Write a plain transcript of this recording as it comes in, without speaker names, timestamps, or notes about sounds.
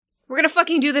We're gonna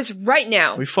fucking do this right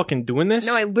now. We fucking doing this?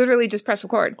 No, I literally just press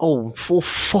record. Oh,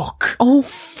 fuck. Oh,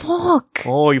 fuck.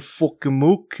 Oh, you fucking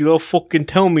mook. You don't fucking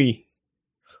tell me.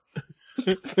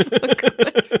 I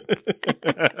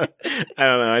don't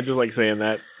know. I just like saying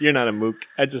that. You're not a mook.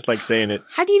 I just like saying it.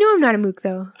 How do you know I'm not a mook,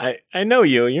 though? I know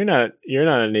you. You're not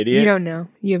an idiot. You don't know.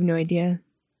 You have no idea.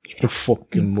 You're a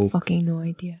fucking mook. Fucking no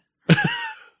idea.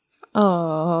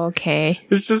 Oh, okay.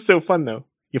 It's just so fun, though.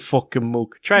 You fucking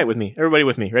mook. Try it with me. Everybody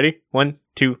with me. Ready? 1,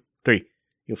 2, 3.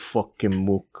 You fucking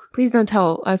mook. Please don't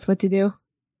tell us what to do.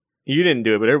 You didn't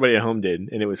do it, but everybody at home did,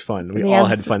 and it was fun. We all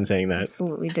had fun saying that.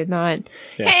 Absolutely did not.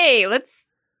 Yeah. Hey, let's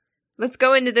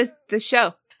go into this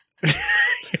show.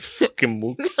 You fucking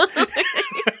mooks.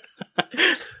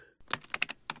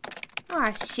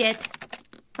 Aw, shit.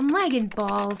 I'm lagging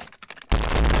balls.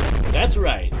 That's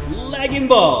right. Lagging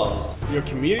Balls, your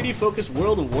community-focused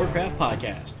World of Warcraft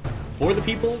podcast. For the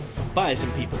people, by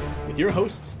some people. With your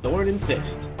hosts, Thorn and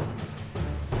Fist.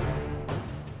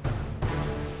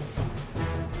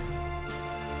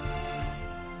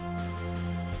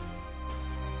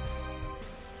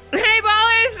 Hey,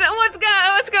 ballers!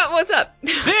 What's up?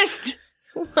 Fist!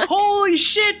 Holy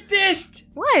shit, Fist!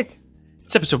 What?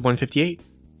 It's episode 158.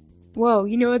 Whoa,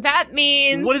 you know what that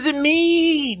means? What does it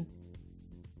mean?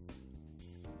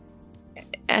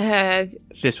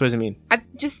 Fist, what does it mean?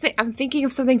 I'm thinking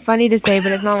of something funny to say,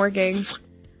 but it's not working.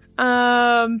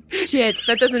 Shit,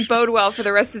 that doesn't bode well for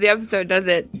the rest of the episode, does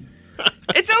it?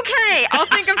 It's okay, I'll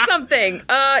think of something.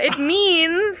 It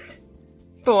means,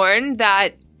 Thorn,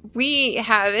 that we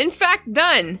have in fact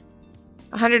done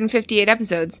 158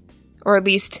 episodes. Or at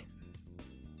least,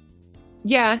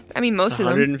 yeah, I mean most of them.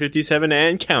 157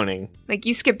 and counting. Like,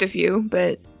 you skipped a few,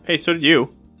 but... Hey, so did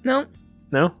you. No.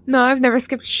 No? No, I've never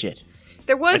skipped. Shit.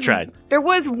 I tried. There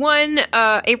was one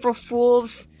April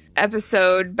Fool's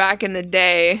episode back in the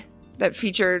day that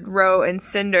featured Ro and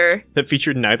Cinder. That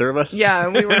featured neither of us? Yeah,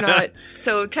 we were not.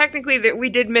 So technically we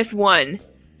did miss one.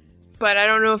 But I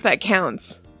don't know if that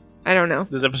counts. I don't know.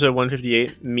 Does episode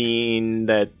 158 mean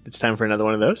that it's time for another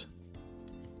one of those?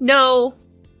 No.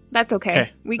 That's okay.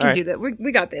 Okay. We can do that.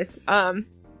 We got this. But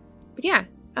yeah.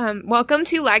 Welcome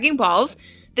to Lagging Balls.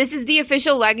 This is the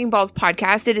official Lagging Balls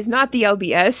podcast. It is not the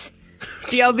LBS.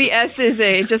 The LBS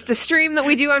is just a stream that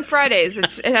we do on Fridays.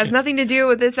 It has nothing to do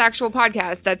with this actual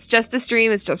podcast. That's just a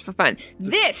stream. It's just for fun.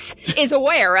 This is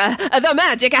where the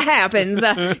magic happens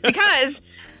because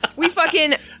we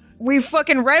fucking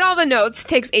write all the notes.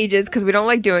 Takes ages because we don't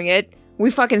like doing it.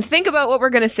 We fucking think about what we're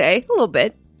gonna say a little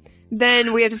bit.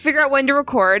 Then we have to figure out when to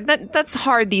record. That's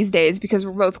hard these days because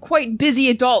we're both quite busy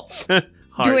adults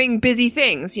doing busy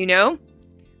things, you know,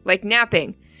 like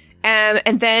napping.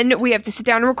 And then we have to sit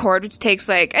down and record, which takes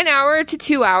like an hour to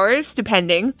 2 hours,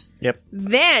 depending. Yep.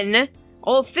 Then,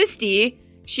 old Fisty,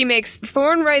 she makes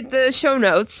Thorn write the show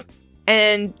notes.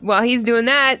 And while he's doing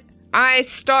that, I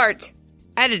start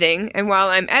editing. And while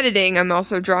I'm editing, I'm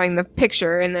also drawing the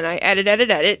picture. And then I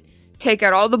edit, take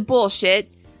out all the bullshit.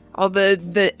 All the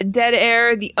dead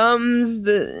air, the all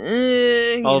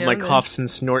of my coughs and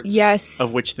snorts. Yes.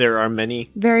 Of which there are many.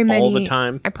 Very many. All the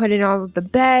time. I put in all of the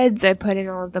beds, I put in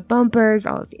all of the bumpers,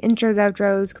 all of the intros,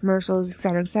 outros, commercials,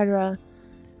 etc., etc.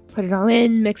 Put it all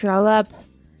in, mix it all up,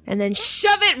 and then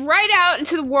shove it right out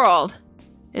into the world.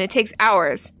 And it takes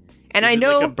hours. And I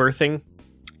know... like a birthing?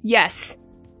 Yes.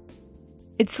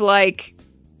 It's like...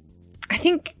 I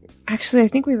think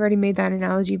we've already made that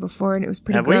analogy before, and it was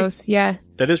pretty gross. Yeah.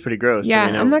 That is pretty gross. Yeah,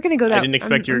 I'm not going to go that... I didn't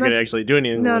expect you were going to actually do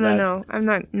anything with that. No. I'm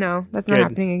not... No, that's not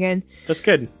happening again. That's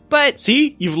good. But...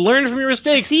 See? You've learned from your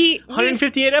mistakes. See?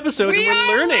 158 episodes and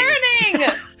we're learning.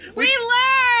 We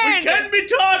learn! We can be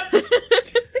taught!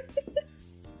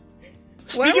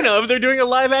 Speaking of, they're doing a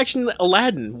live-action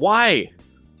Aladdin. Why?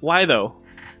 Why, though?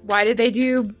 Why did they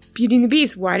do Beauty and the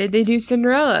Beast? Why did they do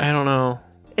Cinderella? I don't know.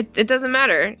 It doesn't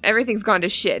matter. Everything's gone to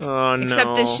shit. Oh, no.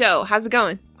 Except this show. How's it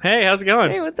going? Hey, how's it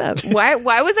going? Hey, what's up? Why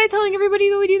was I telling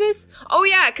everybody that we do this? Oh,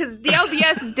 yeah, because the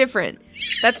LBS is different.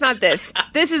 That's not this.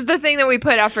 This is the thing that we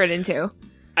put effort into.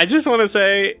 I just want to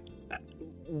say,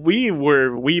 we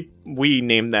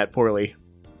named that poorly.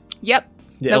 Yep.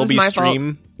 The that LB was my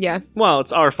stream. fault. Yeah. Well,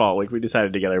 it's our fault. Like, we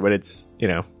decided together, but it's,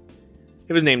 it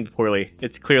was named poorly.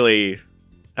 It's clearly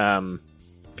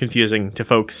confusing to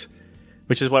folks.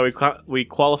 Which is why we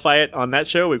qualify it on that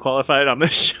show. We qualify it on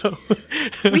this show.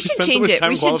 We should change it.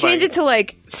 We should change it to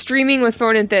like streaming with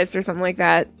Thorn and Fist or something like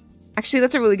that. Actually,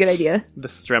 that's a really good idea. The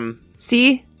Strem.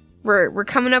 See? We're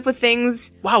coming up with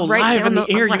things. Wow, right live now on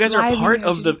the air. You guys are live, part you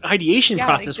know, of the ideation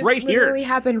process this right here. literally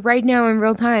happened right now in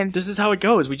real time. This is how it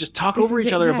goes. We just talk over This is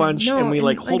each it, other a yeah. bunch, No, and we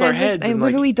hold I our heads. I and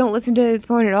literally don't listen to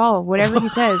Thorne at all. Whatever he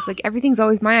says, everything's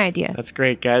always my idea. That's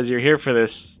great, guys. You're here for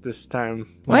this time.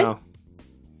 What? Wow.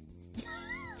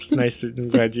 It's nice. I'm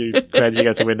glad you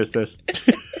got to witness this.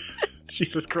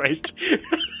 Jesus Christ.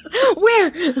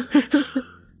 Where?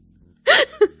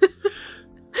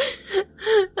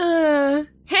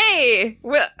 Hey.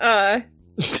 Well,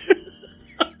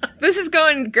 this is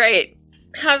going great.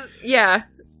 Yeah.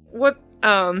 What?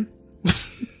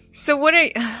 So what are?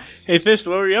 Hey, Fist,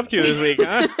 what were you up to this week,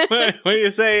 huh? What do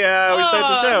you say we start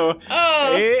the show?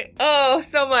 Hey.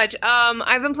 So much.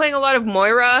 I've been playing a lot of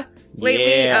Moira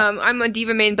lately. Yeah. I'm a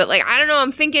diva main, but I don't know.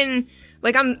 I'm thinking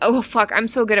I'm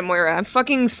so good at Moira. I'm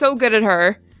fucking so good at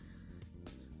her.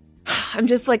 I'm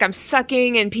just I'm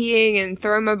sucking and peeing and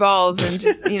throwing my balls and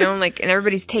just and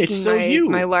everybody's taking It's so you.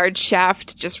 my large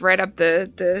shaft just right up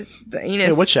the anus.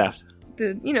 Hey, what shaft?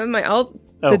 My alt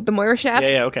Oh. the Moira shaft.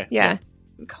 Yeah, okay. Yeah.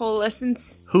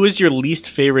 Coalescence. Who is your least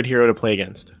favorite hero to play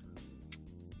against?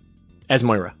 As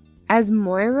Moira. As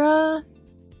Moira?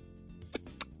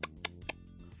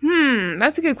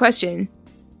 That's a good question.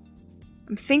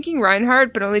 I'm thinking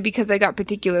Reinhardt, but only because I got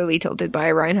particularly tilted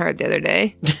by Reinhardt the other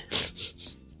day.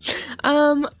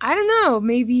 I don't know.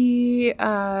 Maybe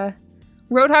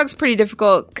Roadhog's pretty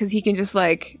difficult because he can just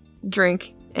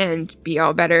drink and be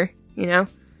all better, Yeah,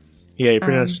 you're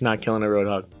pretty much not killing a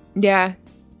Roadhog. Yeah.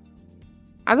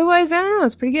 Otherwise, I don't know.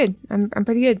 It's pretty good. I'm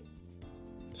pretty good.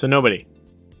 So nobody.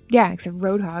 Yeah, except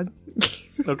Roadhog.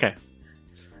 Okay.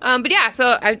 But yeah,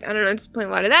 so I don't know. Just playing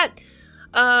a lot of that.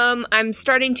 I'm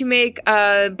starting to make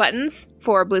buttons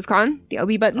for BlizzCon, the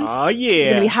LB buttons. Oh yeah. They're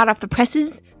gonna be hot off the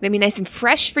presses. They're gonna be nice and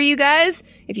fresh for you guys.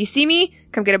 If you see me,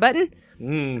 come get a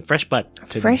button. Fresh butt.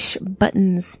 Fresh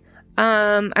buttons.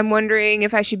 I'm wondering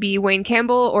if I should be Wayne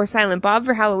Campbell or Silent Bob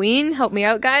for Halloween. Help me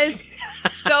out, guys.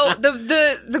 So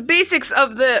the basics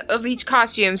of each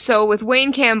costume. So with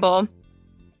Wayne Campbell,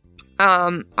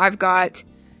 I've got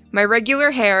my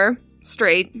regular hair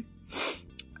straight,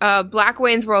 black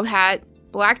Wayne's World hat,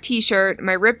 black t-shirt,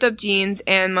 my ripped up jeans,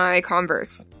 and my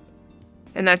Converse.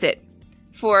 And that's it.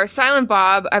 For Silent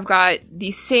Bob, I've got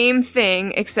the same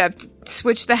thing, except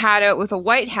switch the hat out with a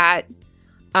white hat,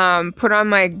 put on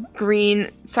my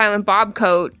green Silent Bob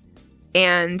coat,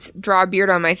 and draw a beard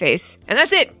on my face. And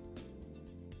that's it!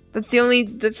 That's the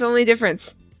only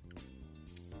difference.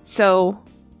 So,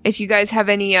 if you guys have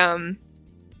any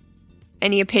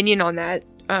opinion on that,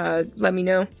 let me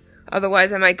know.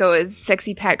 Otherwise, I might go as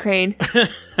sexy Pat Crane.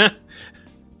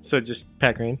 So just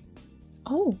Pat Crane.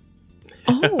 Oh.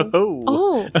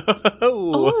 Oh.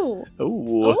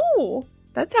 Oh.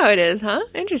 That's how it is, huh?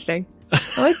 Interesting.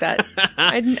 I like that.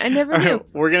 I never knew. Right,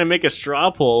 we're going to make a straw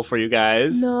poll for you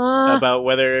guys about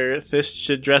whether Fist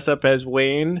should dress up as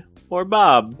Wayne or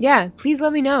Bob. Yeah, please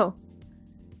let me know.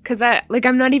 Because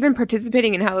I'm not even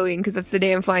participating in Halloween because that's the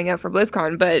day I'm flying out for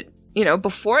BlizzCon. But,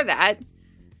 before that,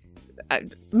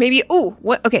 maybe,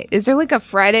 okay, is there a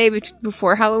Friday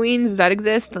before Halloween? Does that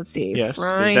exist? Let's see. Yes,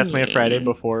 Friday. there's definitely a Friday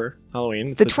before Halloween.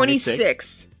 It's the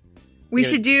 26th. We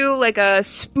should do a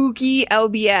spooky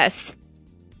LBS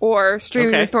or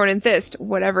streaming with Thorne and Fist,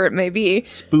 whatever it may be.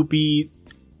 Spoopy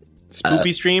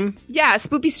stream? Yeah,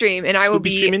 spoopy stream, and I will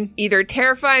be streaming? Either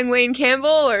terrifying Wayne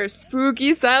Campbell or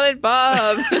spooky Silent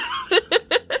Bob.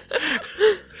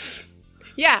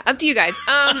 Yeah, up to you guys.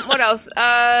 What else?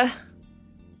 All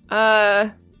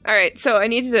right, so I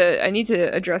need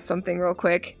to address something real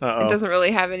quick. Uh-oh. It doesn't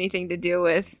really have anything to do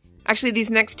with. Actually, these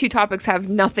next two topics have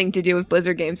nothing to do with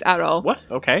Blizzard games at all. What?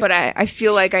 Okay. But I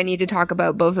feel like I need to talk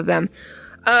about both of them.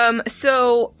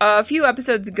 So a few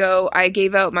episodes ago, I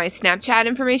gave out my Snapchat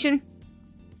information,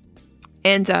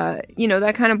 and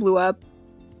that kind of blew up.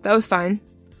 That was fine.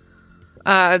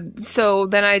 So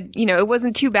then it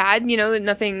wasn't too bad.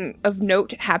 Nothing of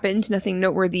note happened. Nothing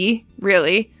noteworthy,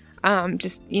 really.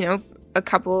 Just, a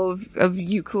couple of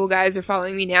you cool guys are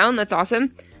following me now, and that's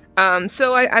awesome.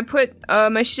 So I put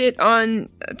my shit on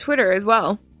Twitter as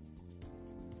well.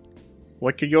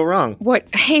 What could go wrong?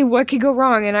 What could go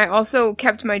wrong? And I also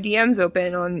kept my DMs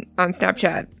open on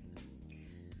Snapchat.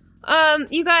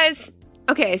 You guys,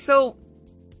 okay, so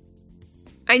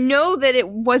I know that it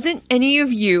wasn't any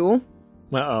of you.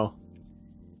 Uh-oh.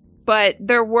 But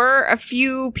there were a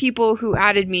few people who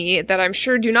added me that I'm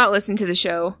sure do not listen to the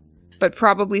show, but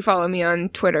probably follow me on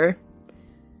Twitter.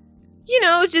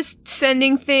 Just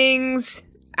sending things,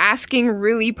 asking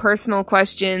really personal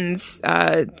questions,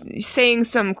 saying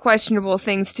some questionable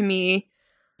things to me.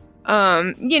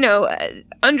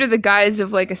 Under the guise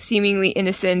of like a seemingly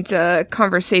innocent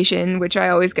conversation, which I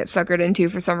always get suckered into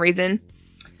for some reason.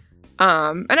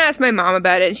 And I asked my mom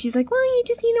about it, and she's like, well, you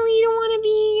just, you don't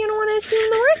want to assume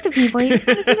the worst of people. You just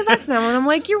want to see the best of them. And I'm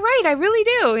like, you're right, I really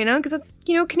do, because that's,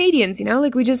 Canadians,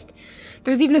 like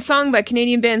there's even a song by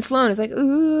Canadian band Sloan. It's like,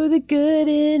 ooh, the good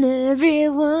in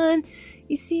everyone.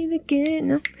 You see the good.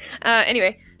 No.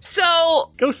 Anyway,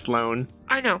 so. Go Sloan.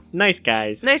 I know. Nice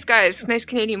guys. Nice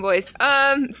Canadian boys.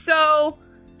 I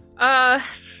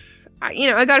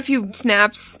got a few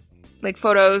snaps, like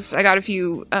photos. I got a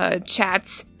few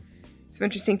chats. Some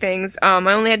interesting things. I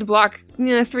only had to block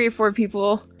 3 or 4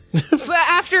 people, but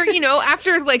after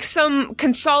like some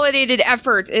consolidated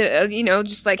effort,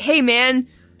 just like, hey man,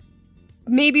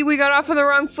 maybe we got off on the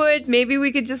wrong foot. Maybe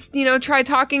we could just try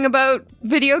talking about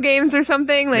video games or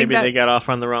something like maybe that. They got off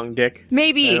on the wrong dick.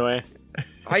 Maybe. Anyway.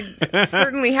 I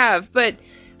certainly have, but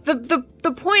the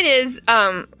point is,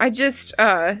 I just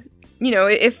if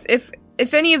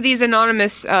any of these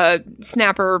anonymous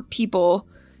snapper people,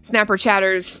 snapper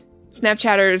chatters,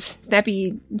 Snapchatters,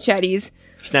 snappy chatties,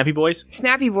 Snappy boys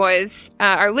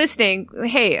are listening.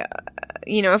 Hey,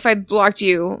 if I blocked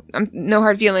you, no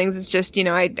hard feelings. It's just,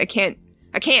 I can't.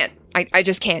 I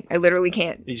just can't. I literally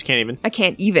can't. You just can't even. I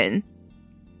can't even.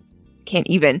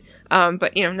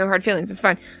 But no hard feelings. It's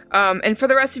fine. And for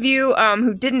the rest of you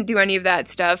who didn't do any of that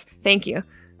stuff, thank you.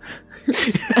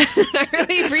 I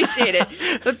really appreciate it.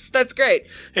 That's great.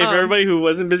 Hey, for everybody who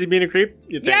wasn't busy being a creep,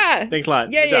 thanks a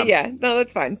lot. Yeah. No,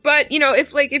 that's fine. But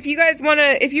if you guys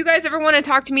ever want to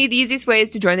talk to me, the easiest way is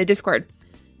to join the Discord.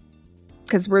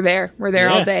 Because we're there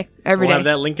all day, every day. We'll have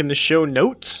that link in the show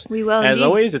notes. We will. As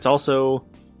always, it's also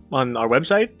on our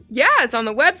website. Yeah, it's on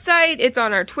the website. It's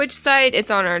on our Twitch site.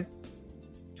 It's on our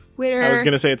Twitter. I was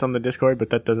going to say it's on the Discord, but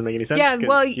that doesn't make any sense. Yeah,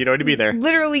 well, you'd already be there.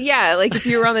 Literally, yeah. Like, if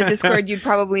you were on the Discord, you'd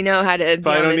probably know how to be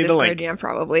on the Discord. Link. Yeah,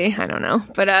 probably. I don't know.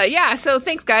 But, yeah, so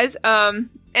thanks, guys. And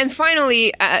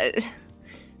finally, it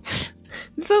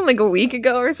sounded like a week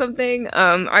ago or something,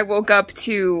 I woke up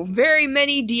to very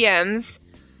many DMs.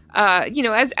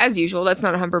 As usual, that's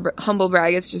not a humble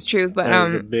brag, it's just truth, but, that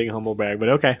was a big humble brag, but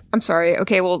okay. I'm sorry.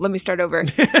 Okay, well, let me start over.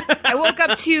 I woke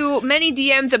up to many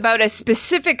DMs about a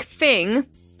specific thing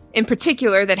in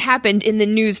particular that happened in the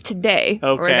news today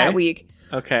or that week.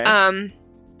 Okay.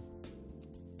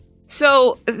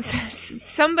 So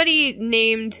somebody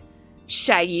named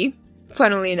Shaggy,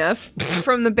 funnily enough,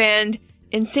 from the band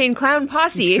Insane Clown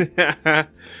Posse,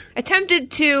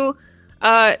 attempted to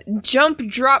jump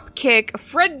drop kick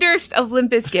Fred Durst of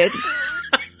Limp Bizkit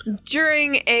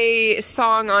during a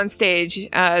song on stage.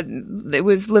 It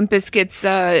was Limp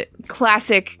Bizkit's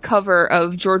classic cover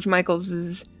of George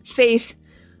Michael's Faith.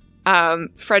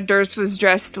 Fred Durst was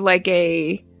dressed like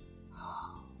a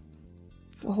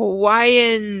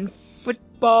Hawaiian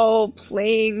football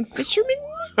playing fisherman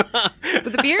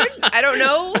with a beard. I don't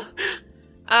know.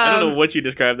 I don't know what you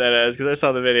described that as because I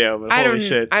saw the video. But holy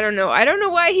shit! I don't know. I don't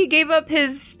know why he gave up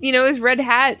his, his red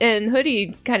hat and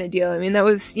hoodie kind of deal. I mean, that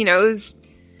was, it was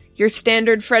your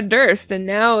standard Fred Durst, and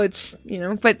now it's,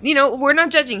 But we're not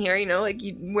judging here. Like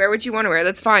you wear what you want to wear.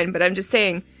 That's fine. But I'm just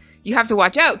saying. You have to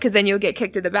watch out, because then you'll get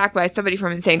kicked in the back by somebody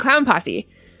from Insane Clown Posse.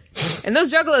 And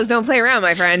those juggalos don't play around,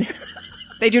 my friend.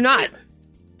 They do not.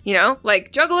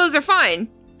 Like, juggalos are fine.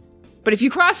 But if you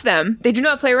cross them, they do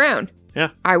not play around. Yeah.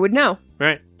 I would know.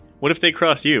 Right. What if they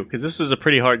cross you? Because this is a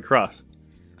pretty hard cross.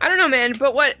 I don't know, man.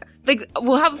 But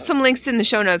we'll have some links in the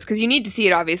show notes, because you need to see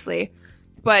it, obviously.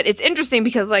 But it's interesting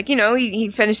because,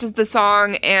 he finishes the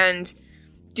song, and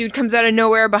dude comes out of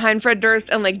nowhere behind Fred Durst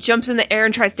and jumps in the air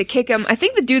and tries to kick him. I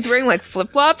think the dude's wearing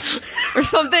flip-flops or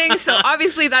something, so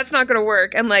obviously that's not gonna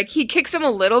work. And he kicks him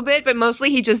a little bit, but mostly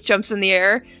he just jumps in the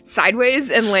air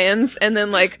sideways and lands, and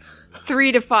then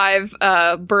 3 to 5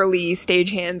 burly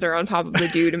stagehands are on top of the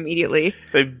dude immediately.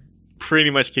 They pretty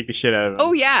much kick the shit out of him.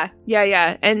 Oh yeah.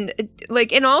 And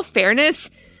in all fairness,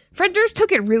 Fred Durst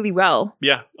took it really well.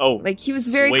 Yeah. Oh. He was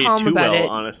very calm about it.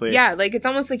 Honestly. Yeah, it's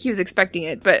almost like he was expecting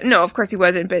it. But no, of course he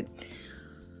wasn't. But,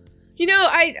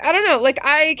 I don't know.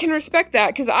 I can respect that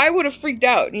because I would have freaked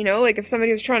out, if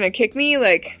somebody was trying to kick me,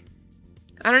 I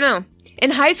don't know.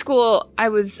 In high school, I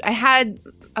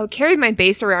carried my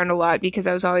bass around a lot because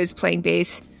I was always playing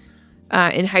bass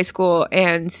in high school.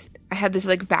 And I had this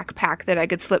backpack that I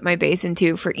could slip my bass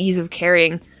into for ease of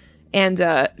carrying. And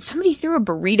somebody threw a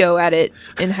burrito at it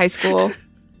in high school,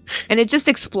 and it just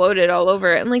exploded all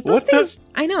over it. And those things,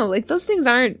 I know, those things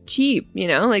aren't cheap,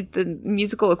 the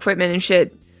musical equipment and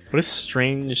shit. What a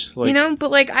strange,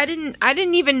 but I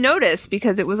didn't even notice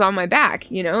because it was on my back,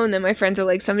 And then my friends are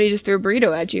like, somebody just threw a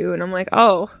burrito at you, and I'm like,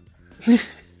 oh.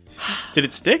 Did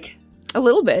it stick? A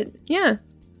little bit, yeah.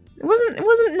 It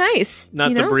wasn't nice. Not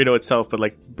you the know? burrito itself, but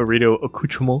like burrito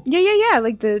accoutrement. Yeah,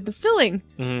 like the filling.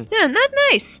 Mm-hmm. Yeah, not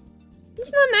nice.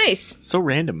 It's not nice. So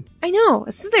random. I know.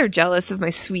 So they're jealous of my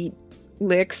sweet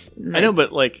licks. I know,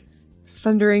 but like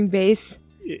thundering bass.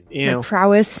 You My know,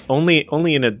 prowess. only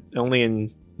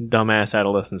in dumbass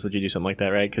adolescence would you do something like that,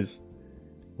 right? Because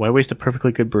why waste a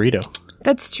perfectly good burrito?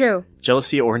 That's true.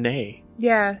 Jealousy or nay?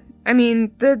 Yeah. I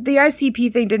mean, the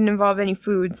ICP thing didn't involve any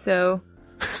food, so,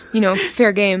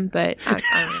 fair game, but I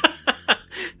don't know.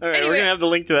 All right, Anyway. we're gonna have the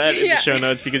link to that in Yeah. the show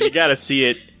notes because you gotta see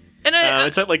it. And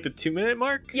It's at like the 2-minute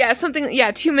mark. yeah,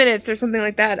 2 minutes or something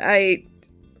like that. I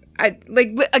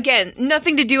like, again,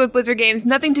 nothing to do with Blizzard games,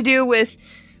 nothing to do with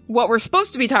what we're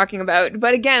supposed to be talking about,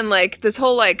 but again, like, this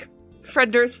whole, like,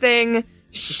 Fred Durst thing,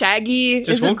 Shaggy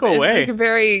Just won't go is away. like a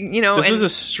very, This and was a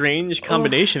strange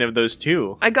combination of those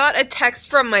two. I got a text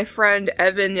from my friend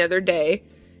Evan the other day,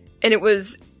 and it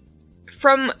was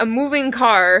from a moving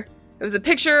car. It was a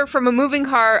picture from a moving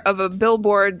car of a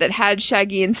billboard that had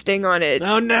Shaggy and Sting on it,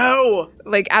 Oh no!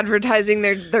 like advertising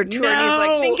their tour. And he's like,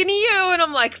 No! thinking of you, and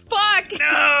I'm like, fuck.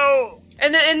 No!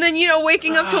 And then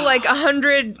waking up to like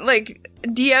 100 like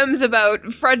DMs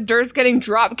about Fred Durst getting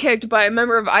drop kicked by a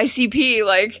member of ICP.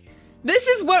 Like, this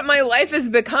is what my life has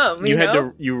become.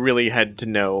 You really had to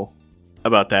know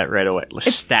about that right away.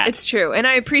 It's true, and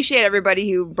I appreciate everybody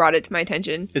who brought it to my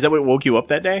attention. Is that what woke you up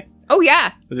that day? Oh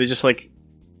yeah. Was it just like,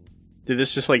 did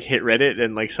this just like hit Reddit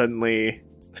and like suddenly,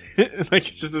 like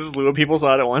just this slew of people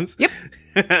saw it at once? Yep.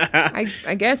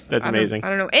 I guess That's I don't- amazing. I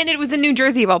don't know, and it was in New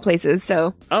Jersey of all places.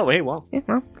 So Oh wait, well, yeah,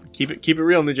 well, keep it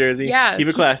real, New Jersey. yeah, keep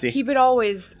it classy. Keep it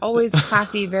always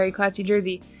classy, very classy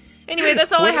Jersey. Anyway,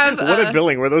 that's all I have. What a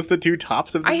billing! Were those the two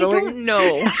tops of the I billing? don't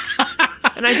know,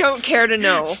 and I don't care to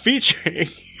know. Featuring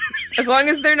As long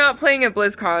as they're not playing at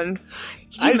BlizzCon.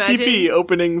 Could you ICP imagine?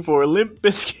 opening for Limp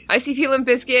Bizkit. ICP Limp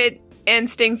Bizkit and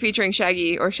Sting featuring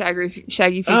Shaggy, or Shaggy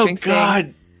featuring Oh Sting.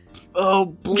 God!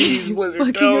 Oh please, Blizzard,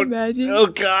 Fucking don't! imagine. Oh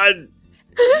God!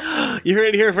 You heard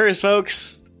it here first,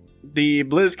 folks. The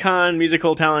BlizzCon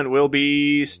musical talent will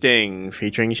be Sting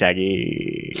featuring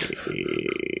Shaggy.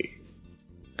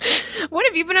 What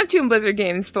have you been up to in Blizzard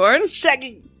games, Thorn?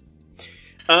 Shaggy.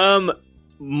 I'm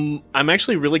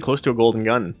actually really close to a golden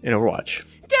gun in Overwatch.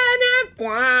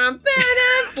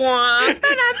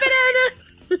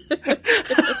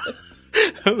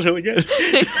 That was really good.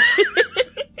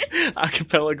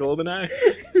 Acapella GoldenEye.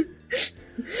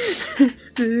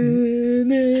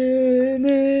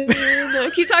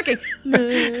 Keep talking.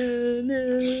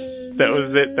 That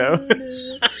was it, though.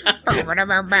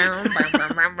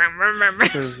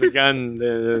 This is the gun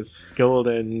that's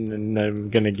golden, and I'm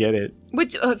gonna get it.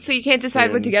 Which? So you can't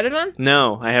decide what to get it on?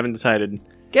 No, I haven't decided.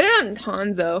 Get it on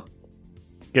Hanzo.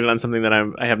 Get it on something that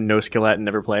I have no skill at and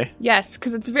never play. Yes,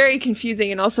 because it's very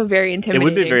confusing and also very It intimidating.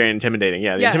 would be very intimidating.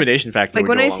 Yeah, the Yeah. intimidation factor. like would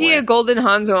when go I a long see way. a golden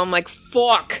Hanzo, I'm like,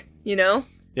 fuck, you know?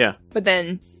 Yeah. But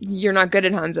then you're not good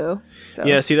at Hanzo. So.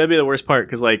 Yeah, see, that'd be the worst part,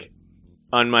 because, like,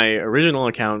 on my original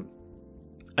account,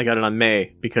 I got it on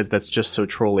May, because that's just so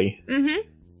trolly. Mm-hmm.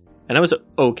 And I was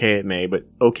okay at May, but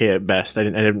okay at best. I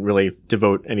didn't really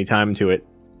devote any time to it.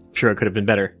 Sure, it could have been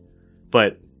better.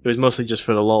 But it was mostly just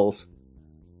for the lulz.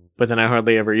 But then I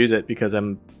hardly ever use it, because I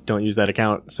don't use that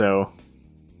account, so...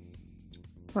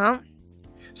 Well,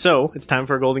 So, it's time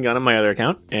for a golden gun on my other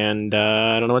account, and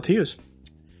I don't know what to use.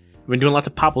 I've been doing lots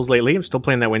of popples lately. I'm still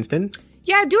playing that Winston.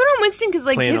 yeah, do it on Winston because,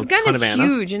 like, Playing his a gun ton is of Ana.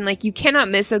 huge and, like, you cannot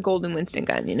miss a golden Winston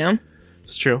gun, you know?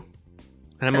 It's true.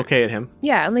 And I'm okay at him.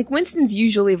 Yeah, and, like, Winston's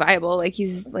usually viable. Like,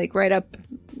 he's, like, right up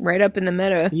in the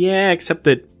meta. Yeah, except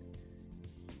that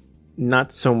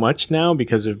not so much now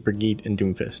because of Brigitte and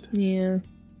Doomfist. Yeah.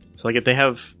 So, like, if they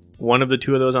have one of the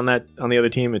two of those on the other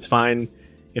team, it's fine.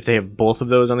 If they have both of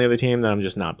those on the other team, then I'm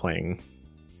just not playing.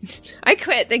 I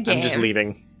quit the game. I'm just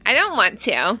leaving. I don't want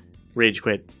to. Rage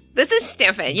quit. This is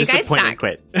stupid. You guys Disappointment suck.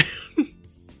 quit.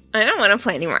 I don't want to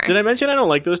play anymore. Did I mention I don't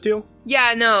like those two?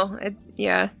 Yeah, no.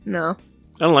 No.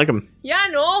 I don't like them. Yeah,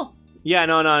 no. Yeah,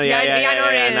 no, no, yeah.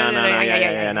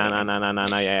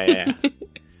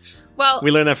 Well,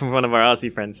 We learned that from one of our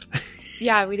Aussie friends.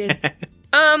 yeah, we did.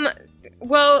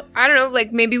 Well, I don't know.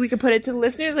 Like, maybe we could put it to the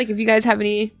listeners. Like, if you guys have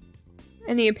any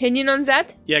opinion on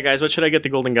that. Yeah, guys, what should I get the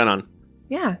golden gun on?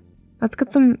 Yeah. Let's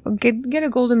get get a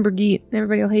golden Brigitte.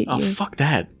 Everybody will hate Oh, you. fuck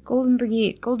that. Golden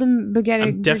Brigitte. Golden Baguette.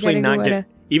 I'm definitely not getting...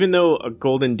 Even though a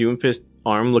golden Doomfist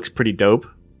arm looks pretty dope,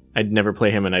 I'd never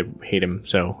play him and I hate him,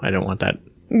 so I don't want that.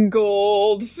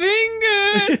 Gold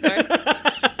fingers.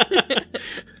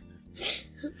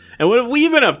 And what have we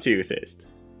been up to, Fist?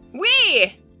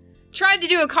 We tried to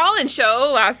do a call-in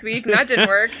show last week, and that didn't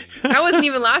work. That wasn't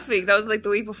even last week. That was like the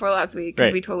week before last week, because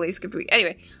Right. we totally skipped a week.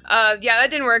 Anyway, yeah, that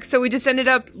didn't work. So we just ended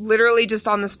up literally just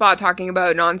on the spot talking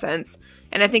about nonsense,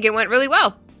 and I think it went really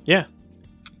well. Yeah.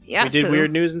 Yeah, We did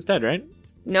weird news instead, right?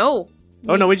 No.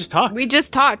 Oh, no, we just talked. We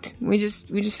just talked. We just.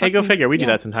 Hey, go fucking- figure. We do yeah.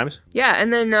 that sometimes. Yeah,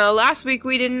 and then last week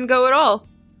we didn't go at all.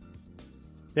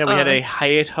 Yeah, we had a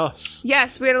hiatus.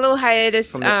 Yes, we had a little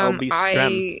hiatus. From the LB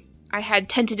Strem. I had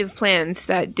tentative plans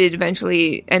that did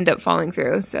eventually end up falling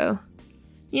through. So,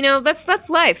 that's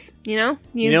life. You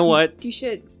know what? You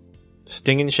should.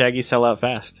 Sting and Shaggy sell out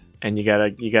fast, and you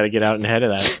gotta get out and ahead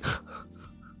of that.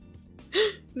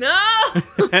 No.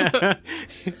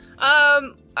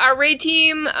 Our raid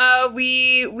team,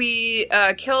 we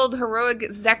killed heroic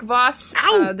Zekvos.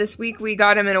 Ow! This week we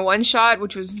got him in a one shot,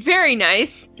 which was very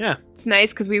nice. Yeah. It's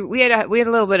nice because we had a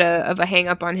little bit of a hang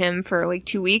up on him for like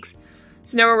 2 weeks.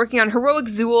 So now we're working on heroic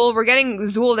Zool. We're getting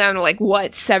Zool down to like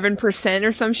 7%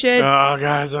 or some shit. Oh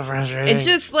god, it's so frustrating. It's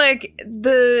just like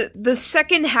the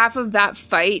second half of that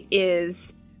fight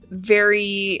is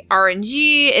very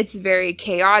RNG. It's very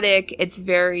chaotic. It's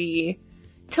very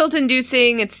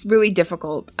tilt-inducing. It's really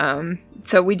difficult.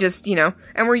 So we just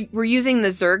and we're using the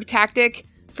Zerg tactic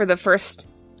for the first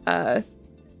half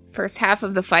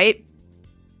of the fight,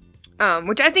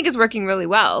 which I think is working really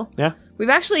well. Yeah. We've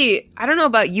actually, I don't know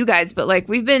about you guys, but like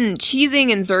we've been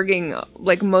cheesing and zerging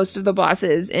like most of the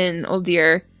bosses in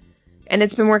Uldir, and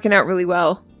it's been working out really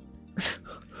well.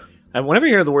 Whenever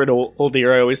you hear the word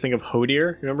Uldir, I always think of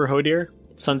Hodir. Remember Hodir?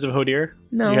 Sons of Hodir?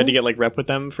 No. You had to get like rep with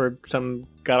them for some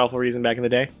god-awful reason back in the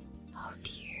day. Oh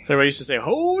dear. So everybody used to say,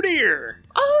 Hodir!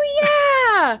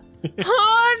 Oh yeah.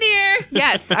 Oh dear.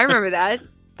 Yes, I remember that.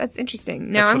 That's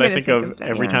interesting. Now That's I'm what I gonna think of that,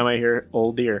 every yeah. time I hear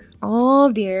Old Deer.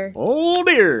 Oh dear. Old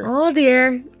Deer! Oh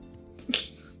dear.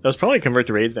 That was probably a convert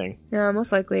to raid thing. No,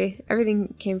 most likely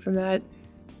everything came from that,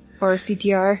 or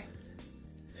CTR.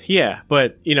 Yeah,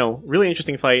 but, really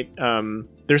interesting fight.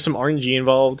 There's some RNG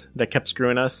involved that kept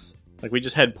screwing us. Like, we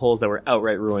just had pulls that were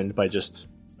outright ruined by just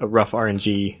a rough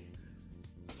RNG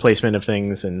placement of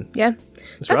things, and Yeah.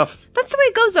 it's rough. That's the way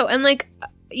it goes, though. And, like,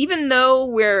 even though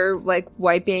we're, like,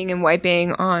 wiping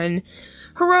on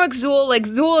Heroic Zool, like,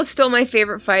 Zool is still my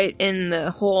favorite fight in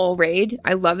the whole raid.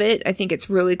 I love it. I think it's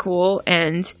really cool.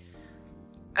 And,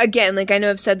 again, like, I know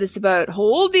I've said this about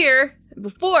Whole Deer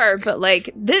before, but, like,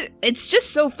 it's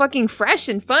just so fucking fresh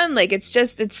and fun. Like, it's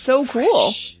so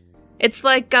cool. It's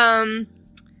like, I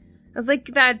was like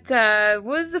that,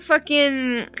 what was the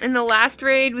fucking, in the last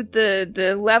raid with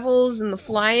the levels and the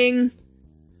flying?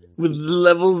 With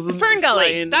levels of Fern Gully.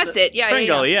 flying- That's it. Yeah, Fern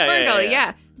Gully, yeah, Fern yeah, Gully, yeah.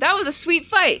 yeah. That was a sweet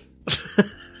fight.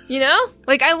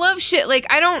 Like, I love shit. Like,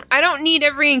 I don't need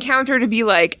every encounter to be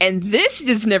like, and this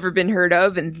has never been heard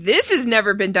of, and this has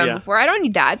never been done Yeah. before. I don't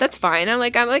need that. That's fine. I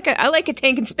like a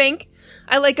tank and spank.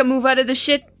 I like a move out of the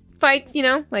shit fight.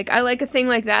 Like, I like a thing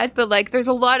like that. But like, there's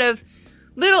a lot of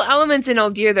little elements in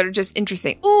Uldir that are just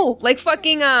interesting. Ooh, like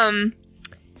fucking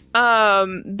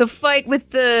the fight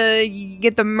with you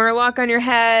get the murloc on your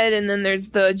head, and then there's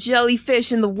the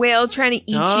jellyfish and the whale trying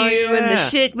to eat Oh, you, and the yeah.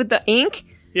 shit with the ink.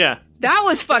 Yeah. That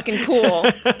was fucking cool.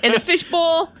 And a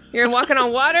fishbowl, you're walking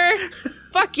on water.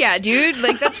 Fuck yeah, dude.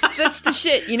 Like, that's the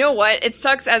shit. You know what? It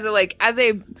sucks as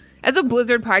a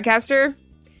Blizzard podcaster,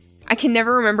 I can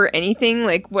never remember anything,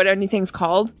 like what anything's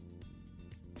called.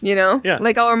 Yeah.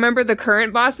 Like, I'll remember the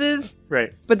current bosses,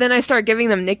 Right. but then I start giving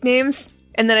them nicknames,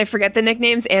 and then I forget the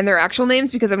nicknames and their actual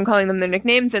names because I'm calling them their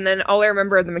nicknames, and then all I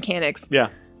remember are the mechanics. Yeah.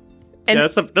 And- yeah,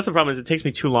 that's the problem is it takes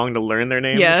me too long to learn their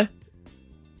names. Yeah.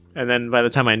 And then by the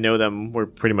time I know them, we're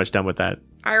pretty much done with that.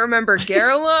 I remember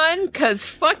Garrelon, because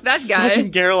fuck that guy.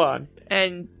 Fucking Garrelon.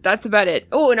 And that's about it.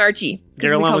 Oh, and Archie. 'cause we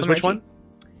Garrelon called was him which Archie.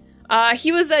 one?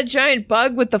 He was that giant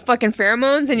bug with the fucking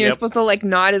pheromones, and you're Yep. supposed to, like,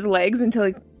 nod his legs until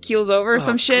he keels over or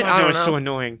some shit. God, I that don't was know. so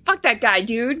annoying. Fuck that guy,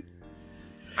 dude.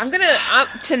 I'm gonna,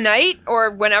 tonight,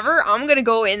 or whenever, I'm gonna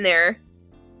go in there.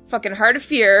 Fucking Heart of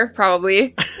Fear,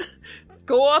 probably.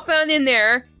 Go up on in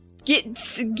there, get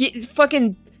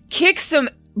fucking kick some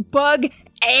bug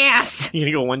ass. You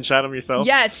gonna go one shot him yourself?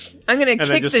 Yes, I'm gonna then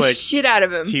kick just, the like, shit out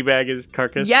of him. Teabag his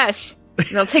carcass? Yes.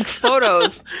 And I'll take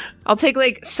photos. I'll take,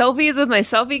 like, selfies with my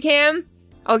selfie cam.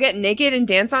 I'll get naked and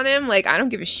dance on him. Like, I don't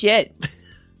give a shit.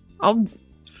 I'll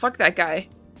fuck that guy.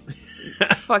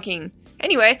 Fucking.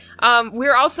 Anyway,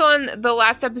 we're also on the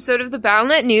last episode of the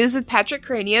BattleNet News with Patrick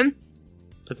Cranium.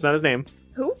 That's not his name.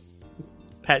 Who?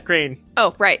 Pat Crane.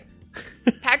 Oh, right.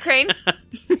 Pat Crane.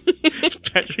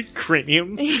 Patrick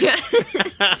Cranium. Yeah.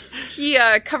 He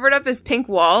covered up his pink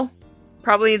wall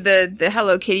Probably the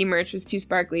Hello Kitty merch was too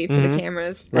sparkly for the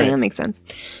cameras. Right. That makes sense.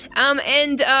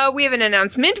 And we have an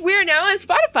announcement. We are now on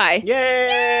Spotify.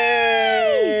 Yay!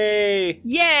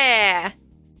 Yeah!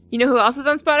 You know who else is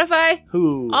on Spotify?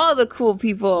 Who? All the cool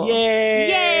people. Yay!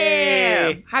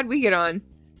 Yeah! How'd we get on?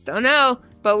 Don't know,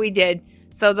 but we did.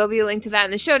 So there'll be a link to that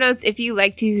in the show notes if you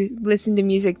like to listen to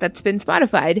music that's been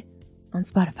Spotified on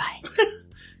Spotify.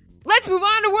 Let's move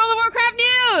on to World of Warcraft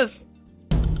news!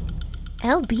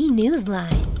 LB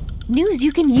Newsline. News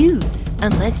you can use,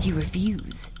 unless you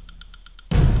refuse.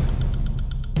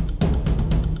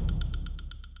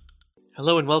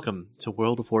 Hello and welcome to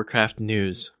World of Warcraft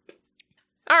news.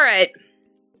 Alright.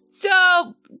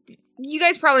 So, you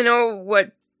guys probably know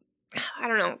what... I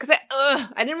don't know, because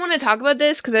I didn't want to talk about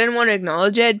this because I didn't want to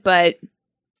acknowledge it, but,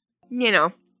 you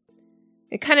know,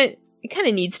 it kind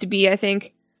of needs to be, I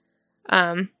think.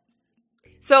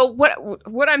 So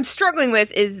what I'm struggling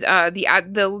with is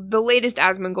the latest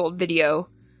Asmongold video.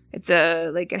 It's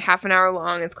a half an hour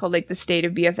long. It's called like the State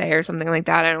of BFA or something like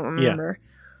that. I don't remember.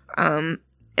 Yeah.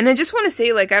 And I just want to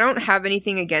say, like, I don't have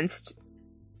anything against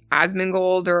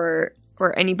Asmongold or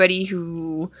anybody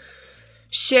who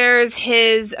shares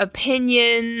his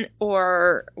opinion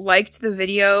or liked the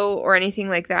video or anything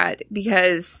like that,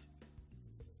 because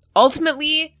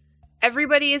ultimately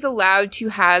everybody is allowed to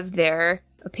have their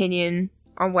opinion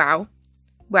on WoW.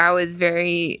 WoW is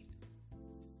very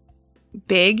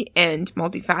big and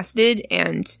multifaceted,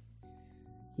 and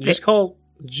Did you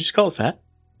just call it fat?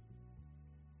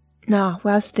 no,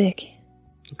 WoW's thick.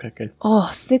 Okay, good.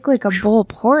 Oh, thick like a bowl of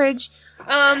porridge.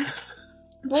 Well,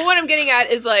 what I'm getting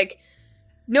at is, like,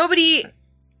 nobody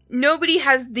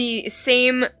has the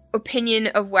same opinion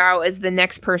of WoW as the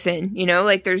next person, you know?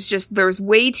 Like, there's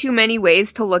way too many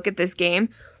ways to look at this game,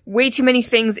 way too many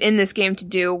things in this game to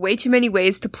do, way too many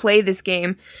ways to play this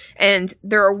game, and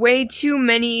there are way too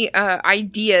many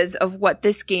ideas of what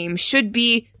this game should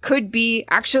be, could be,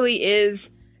 actually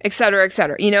is, etc.,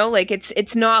 etc. You know? Like,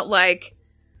 it's not like...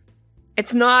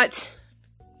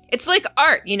 It's like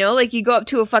art, you know? Like, you go up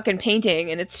to a fucking painting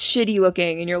and it's shitty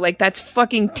looking and you're like, that's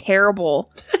fucking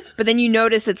terrible. But then you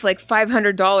notice it's like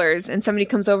 $500 and somebody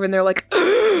comes over and they're like,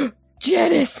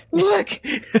 Janice, look!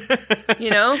 You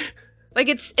know? Like,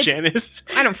 it's Janice?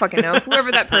 I don't fucking know.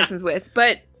 Whoever that person's with.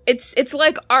 But it's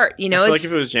like art, you know? I feel like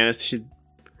if it was Janice, she'd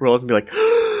roll up and be like,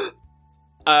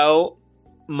 oh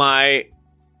my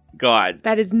god.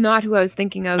 That is not who I was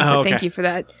thinking of, but okay. Thank you for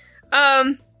that.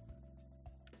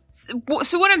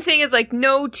 So what I'm saying is, like,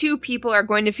 no two people are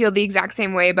going to feel the exact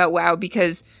same way about WoW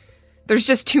because there's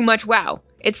just too much WoW.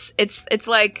 It's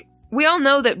like, we all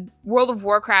know that World of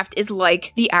Warcraft is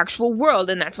like the actual world,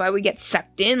 and that's why we get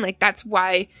sucked in. Like, that's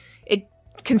why it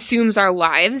consumes our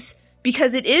lives,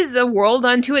 because it is a world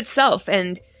unto itself,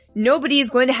 and nobody is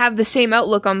going to have the same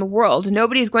outlook on the world.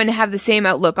 Nobody is going to have the same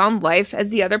outlook on life as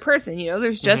the other person. You know,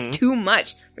 there's just too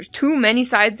much. There's too many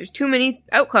sides. There's too many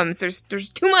outcomes. There's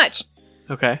too much.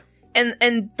 Okay.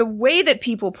 And the way that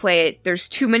people play it, there's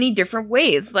too many different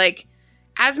ways. Like,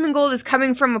 Asmongold is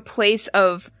coming from a place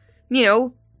of, you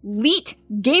know, elite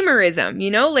gamerism,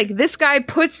 you know? Like, this guy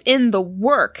puts in the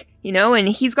work, you know? And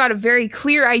he's got a very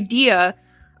clear idea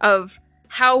of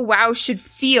how WoW should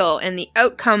feel and the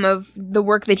outcome of the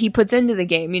work that he puts into the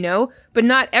game, you know? But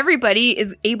not everybody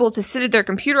is able to sit at their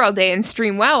computer all day and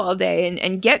stream WoW all day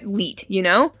and get elite, you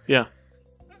know? Yeah.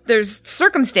 There's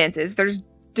circumstances. There's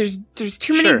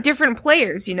too many different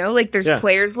players, you know? Like, there's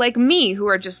players like me who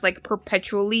are just, like,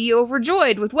 perpetually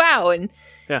overjoyed with WoW, and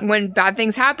when bad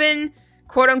things happen,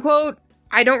 quote unquote,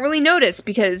 I don't really notice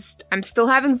because I'm still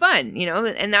having fun, you know?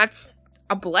 And that's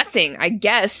a blessing, I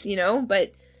guess, you know?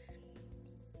 But,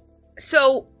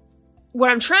 so, what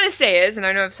I'm trying to say is, and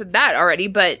I know I've said that already,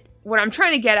 but what I'm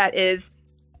trying to get at is,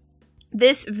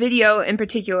 this video in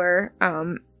particular,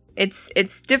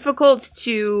 it's difficult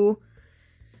to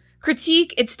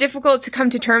critique, it's difficult to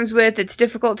come to terms with, it's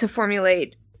difficult to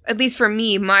formulate, at least for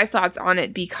me, my thoughts on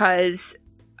it, because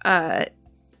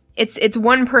it's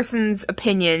one person's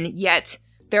opinion, yet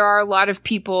there are a lot of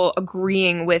people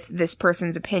agreeing with this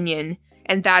person's opinion,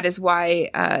 and that is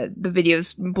why the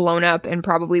video's blown up and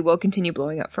probably will continue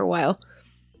blowing up for a while.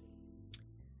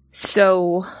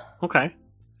 So... Okay.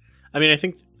 I mean, I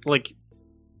think, like,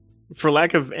 for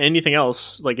lack of anything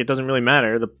else, like, it doesn't really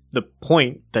matter. The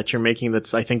point that you're making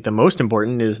that's, I think, the most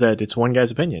important is that it's one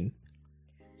guy's opinion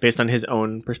based on his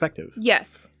own perspective.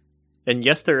 Yes. And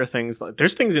yes, there's things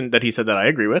that he said that I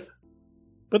agree with,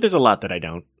 but there's a lot that I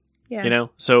don't. Yeah. You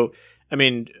know? So, I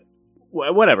mean,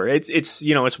 whatever. It's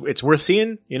you know, it's worth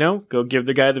seeing, you know? Go give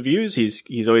the guy the views.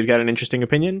 He's always got an interesting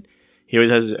opinion. He always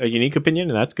has a unique opinion,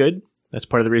 and that's good. That's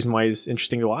part of the reason why he's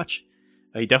interesting to watch.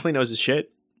 He definitely knows his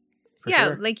shit. For Yeah,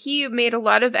 sure. like he made a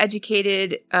lot of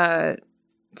educated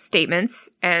statements,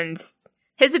 and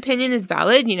his opinion is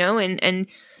valid, you know, and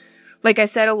like I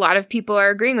said, a lot of people are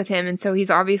agreeing with him, and so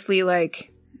he's obviously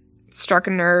like struck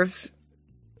a nerve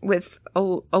with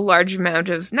a large amount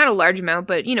of, not a large amount,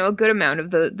 but you know, a good amount of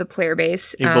the player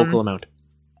base. A vocal amount.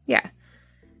 Yeah.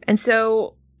 And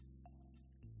so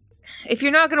if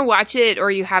you're not going to watch it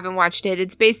or you haven't watched it,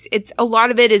 it's a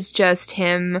lot of it is just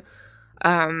him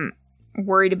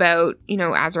worried about, you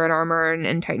know, Azeroth armor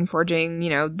and Titan forging, you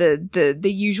know, the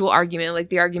usual argument, like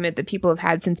the argument that people have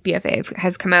had since BFA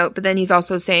has come out. But then he's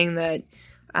also saying that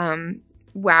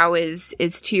WoW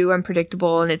is too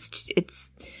unpredictable, and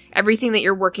it's everything that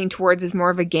you're working towards is more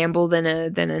of a gamble than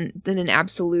an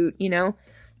absolute, you know.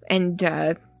 And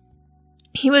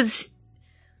he was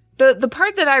the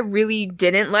part that I really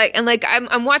didn't like, and like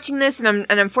I'm watching this and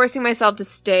I'm forcing myself to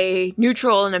stay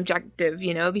neutral and objective,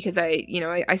 you know, because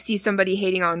I see somebody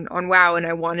hating on WoW and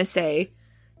I want to say,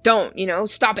 don't, you know,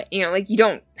 stop it, you know, like you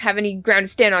don't have any ground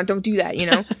to stand on, don't do that, you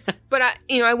know. But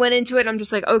I went into it and I'm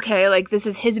just like, okay, like this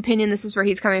is his opinion, this is where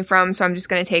he's coming from, so I'm just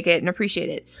going to take it and appreciate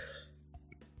it.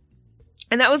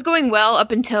 And that was going well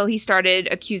up until he started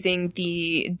accusing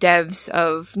the devs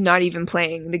of not even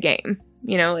playing the game.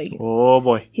 You know, like, oh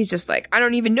boy, he's just like, I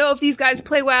don't even know if these guys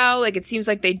play WoW. Like, it seems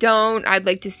like they don't. I'd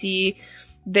like to see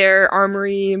their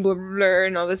armory and blah blah blah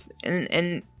and all this.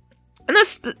 And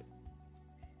that's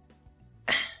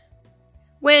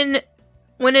when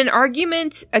an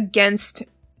argument against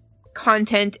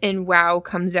content in WoW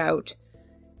comes out,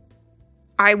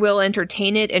 I will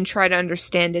entertain it and try to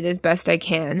understand it as best I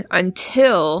can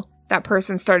until that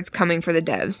person starts coming for the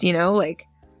devs. You know, like.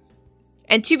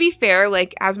 And to be fair,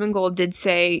 like, Asmongold did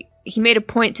say, he made a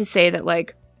point to say that,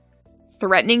 like,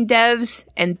 threatening devs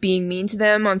and being mean to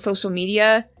them on social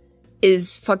media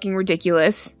is fucking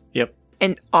ridiculous. Yep.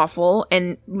 And awful,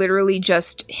 and literally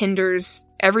just hinders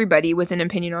everybody with an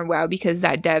opinion on WoW, because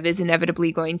that dev is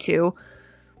inevitably going to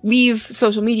leave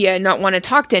social media and not want to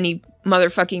talk to any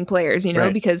motherfucking players, you know,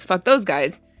 right. Because fuck those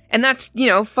guys. And that's, you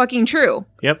know, fucking true.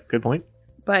 Yep, good point.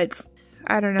 But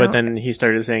I don't know. But then he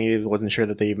started saying he wasn't sure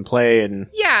that they even play, and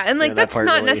yeah, and like, you know, that's that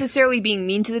not really necessarily being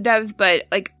mean to the devs, but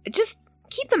like, just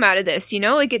keep them out of this, you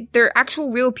know? Like, they're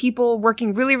actual real people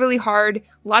working really, really hard.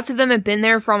 Lots of them have been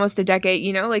there for almost a decade,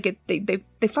 you know? Like,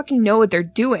 they fucking know what they're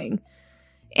doing.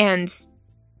 And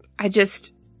I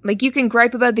just, like, you can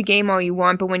gripe about the game all you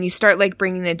want, but when you start, like,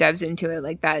 bringing the devs into it,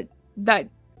 like,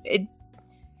 it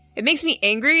makes me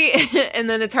angry, and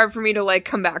then it's hard for me to, like,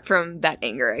 come back from that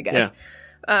anger, I guess.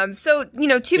 Yeah. So, you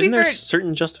know, to Isn't be fair, there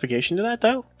certain justification to that,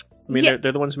 though? I mean, yeah.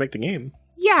 they're the ones who make the game.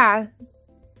 Yeah.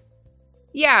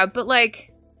 Yeah, but,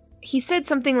 like, he said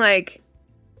something like,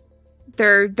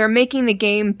 they're making the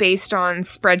game based on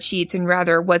spreadsheets and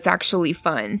rather what's actually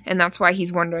fun, and that's why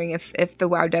he's wondering if the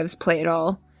WoW devs play at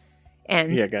all.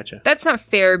 And yeah, gotcha. That's not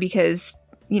fair, because,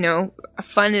 you know,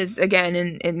 fun is, again,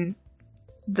 in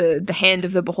the hand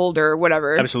of the beholder or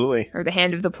whatever. Absolutely. Or the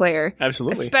hand of the player.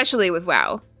 Absolutely. Especially with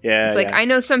WoW. Yeah. It's like, yeah. I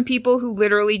know some people who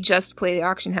literally just play the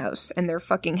auction house and they're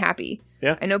fucking happy.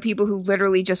 Yeah. I know people who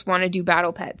literally just want to do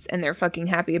battle pets and they're fucking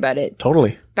happy about it.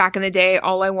 Totally. Back in the day,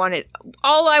 all I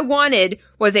wanted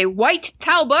was a white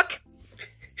Talbook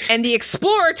and the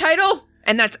Explorer title,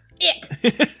 and that's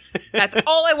it. That's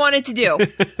all I wanted to do.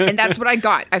 And that's what I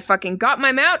got. I fucking got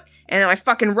my mount and I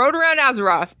fucking rode around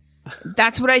Azeroth.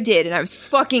 That's what I did, and I was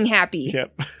fucking happy.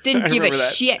 Yep. Didn't give a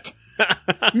shit.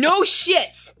 No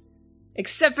shits.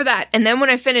 Except for that. And then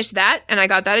when I finished that, and I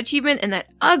got that achievement, and that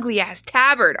ugly-ass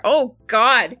tabard. Oh,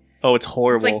 God. Oh, it's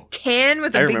horrible. It's like tan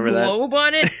with a big globe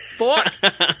on it. Fuck.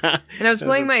 And I was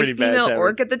playing my female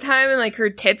orc at the time, and like her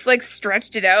tits like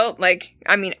stretched it out. Like,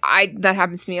 I mean, that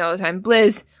happens to me all the time.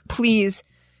 Blizz, please,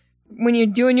 when you're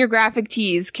doing your graphic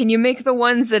tees, can you make the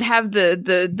ones that have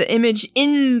the image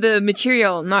in the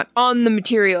material, not on the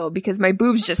material? Because my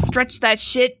boobs just stretch that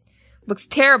shit. Looks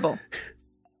terrible.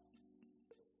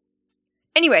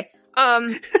 Anyway,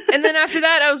 and then after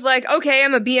that, I was like, okay,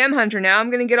 I'm a BM hunter now.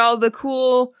 I'm gonna get all the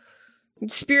cool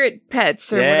spirit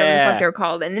pets, or whatever the fuck they're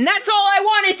called. And that's all I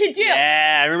wanted to do!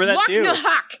 Yeah, I remember that too.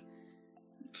 Loch-Nahak!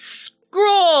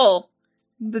 Scroll!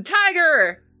 The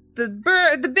tiger! The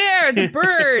bird, the bear, the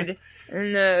bird,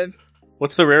 and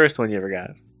What's the rarest one you ever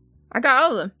got? I got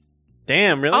all of them.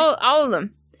 Damn, really? All of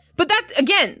them. But that,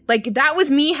 again, like, that was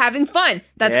me having fun.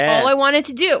 That's all I wanted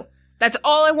to do. That's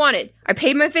all I wanted. I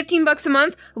paid my $15 a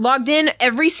month, logged in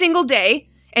every single day,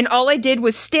 and all I did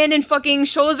was stand in fucking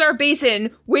Sholazar Basin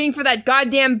waiting for that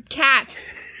goddamn cat.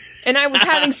 And I was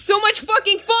having so much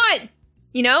fucking fun!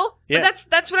 You know? Yeah. But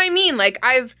that's what I mean. Like,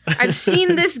 I've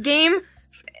seen this game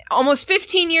almost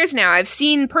 15 years now, I've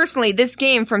seen personally this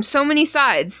game from so many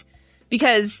sides,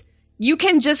 because you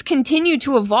can just continue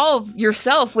to evolve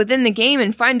yourself within the game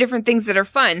and find different things that are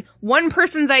fun. One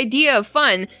person's idea of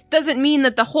fun doesn't mean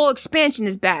that the whole expansion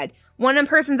is bad. One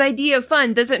person's idea of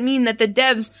fun doesn't mean that the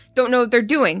devs don't know what they're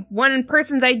doing. One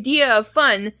person's idea of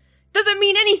fun doesn't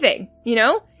mean anything, you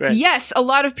know? Right. Yes, a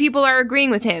lot of people are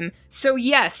agreeing with him. So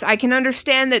yes, I can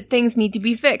understand that things need to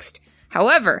be fixed.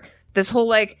 However, this whole,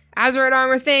 like, Azerite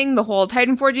armor thing, the whole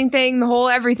Titan forging thing, the whole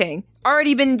everything,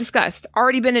 already been discussed,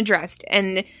 already been addressed.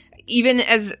 And even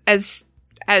as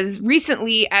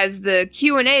recently as the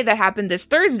Q&A that happened this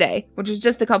Thursday, which was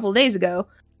just a couple days ago,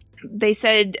 they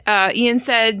said, Ian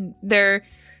said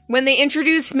when they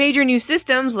introduce major new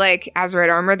systems like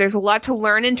Azerite armor, there's a lot to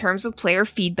learn in terms of player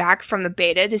feedback from the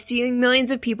beta to seeing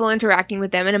millions of people interacting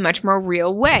with them in a much more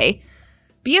real way.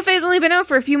 BFA's only been out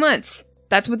for a few months.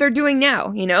 That's what they're doing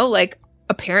now, you know? Like,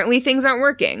 apparently things aren't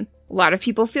working. A lot of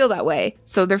people feel that way,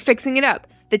 so they're fixing it up.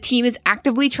 The team is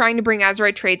actively trying to bring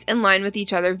Azerite traits in line with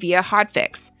each other via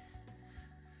hotfix.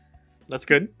 That's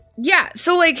good. Yeah,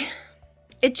 so, like,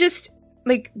 it just,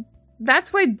 like,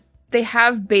 that's why they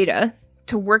have beta,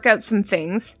 to work out some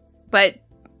things, but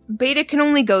beta can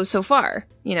only go so far,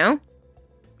 you know?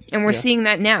 And we're seeing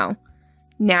that now.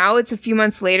 Now, it's a few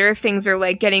months later, things are,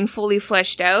 like, getting fully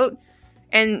fleshed out,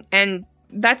 and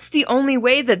that's the only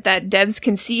way that devs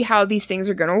can see how these things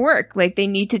are gonna work. Like, they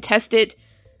need to test it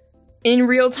in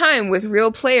real time with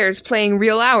real players playing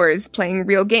real hours, playing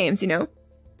real games, you know?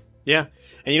 Yeah.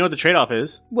 And you know what the trade-off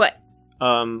is? What?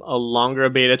 A longer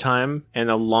beta time and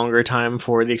a longer time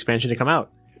for the expansion to come out.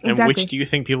 And Exactly. which do you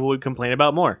think people would complain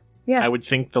about more? Yeah. I would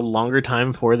think the longer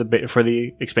time for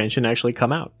the expansion to actually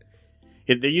come out.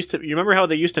 You remember how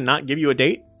they used to not give you a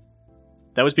date?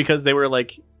 That was because they were,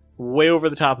 like, way over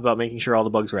the top about making sure all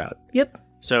the bugs were out. Yep.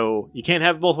 So you can't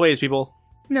have it both ways, people.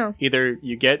 No. Either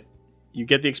you get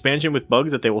the expansion with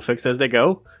bugs that they will fix as they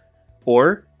go,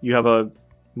 or you have a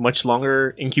much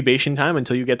longer incubation time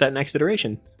until you get that next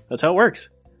iteration. That's how it works.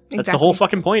 That's the whole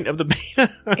fucking point of the beta.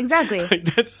 Exactly. Like,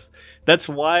 that's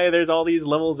why there's all these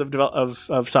levels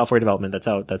of software development. That's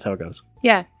how it goes.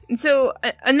 Yeah. And so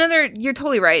you're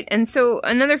totally right. And so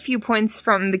another few points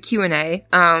from the Q&A.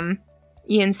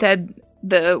 Ian said,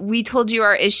 we told you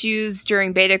our issues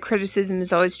during beta criticism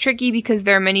is always tricky because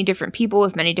there are many different people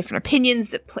with many different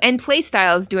opinions and play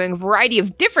styles doing a variety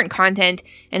of different content,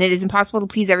 and it is impossible to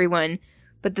please everyone.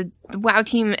 But the WoW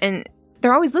team, and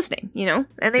they're always listening, you know?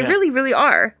 And they really, really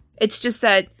are. It's just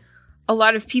that a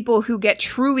lot of people who get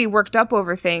truly worked up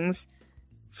over things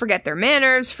forget their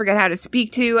manners, forget how to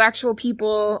speak to actual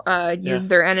people, use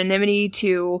their anonymity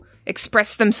to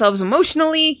express themselves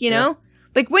emotionally, you know?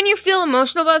 Like, when you feel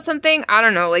emotional about something, I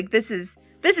don't know, like, this is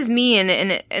me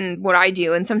and what I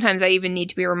do, and sometimes I even need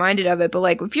to be reminded of it, but,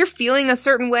 like, if you're feeling a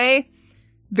certain way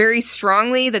very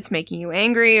strongly that's making you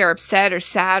angry or upset or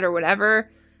sad or whatever,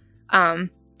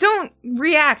 don't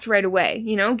react right away,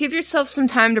 you know? Give yourself some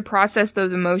time to process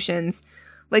those emotions.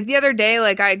 Like, the other day,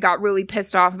 like, I got really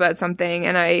pissed off about something,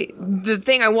 and the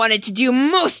thing I wanted to do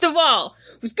most of all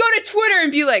was go to Twitter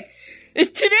and be like, is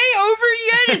today over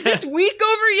yet? Is this week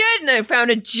over yet? And I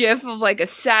found a gif of, like, a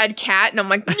sad cat, and I'm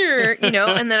like, you know?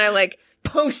 And then I, like,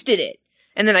 posted it.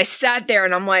 And then I sat there,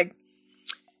 and I'm like,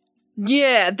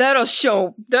 yeah, that'll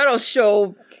show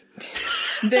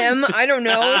them, I don't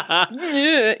know,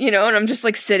 you know, and I'm just,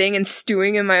 like, sitting and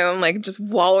stewing in my own, like, just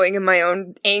wallowing in my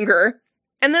own anger.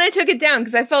 And then I took it down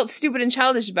because I felt stupid and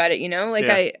childish about it, you know?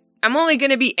 Like, I'm only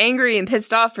gonna be angry and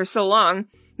pissed off for so long,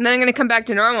 and then I'm gonna come back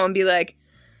to normal and be like,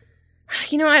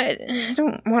 you know, I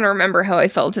don't want to remember how I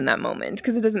felt in that moment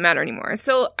because it doesn't matter anymore.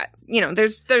 So, you know,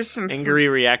 there's some... Angry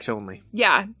reacts only.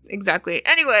 Yeah, exactly.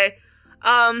 Anyway,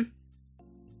 I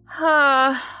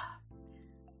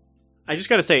just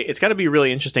gotta say, it's gotta be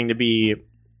really interesting to be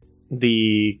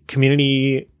the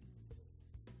community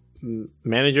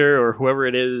manager or whoever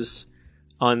it is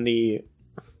on the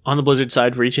Blizzard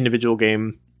side for each individual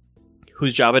game,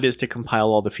 whose job it is to compile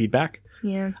all the feedback.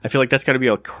 Yeah. I feel like that's gotta be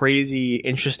a crazy,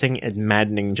 interesting, and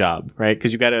maddening job, right?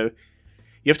 Because you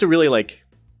have to really, like,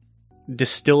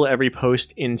 distill every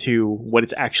post into what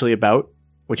it's actually about,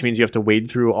 which means you have to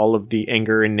wade through all of the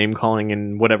anger and name calling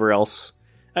and whatever else,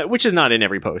 which is not in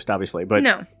every post, obviously, but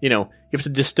No. you know, you have to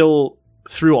distill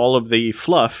through all of the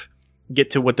fluff, get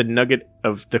to what the nugget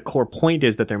of the core point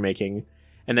is that they're making,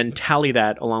 and then tally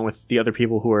that along with the other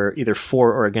people who are either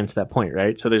for or against that point,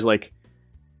 right? So there's, like,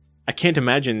 I can't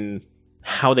imagine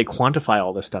how they quantify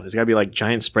all this stuff. There's got to be, like,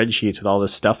 giant spreadsheets with all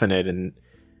this stuff in it, and,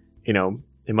 you know,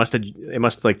 it must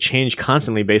like change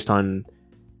constantly based on,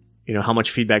 you know, how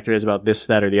much feedback there is about this,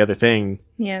 that, or the other thing.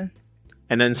 Yeah.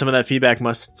 And then some of that feedback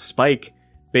must spike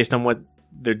based on what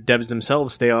the devs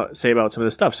themselves say about some of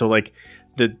the stuff. So like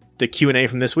the Q&A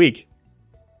from this week,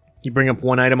 you bring up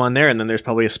one item on there and then there's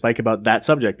probably a spike about that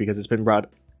subject because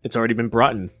it's already been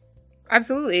brought in.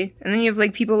 Absolutely. And then you have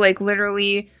like people like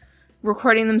literally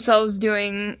recording themselves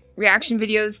doing reaction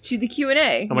videos to the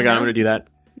Q&A. Oh my god, I'm going to do that.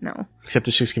 No. Except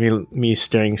it's just going to be me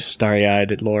staring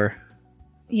starry-eyed at lore.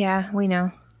 Yeah, we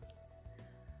know.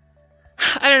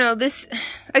 I don't know. This,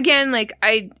 again, like,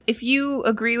 if you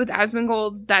agree with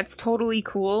Asmongold, that's totally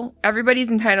cool.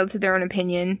 Everybody's entitled to their own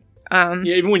opinion. Yeah,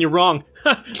 even when you're wrong.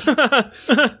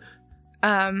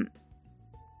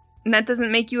 And that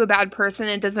doesn't make you a bad person.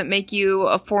 It doesn't make you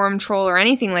a forum troll or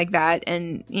anything like that.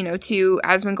 And, you know, to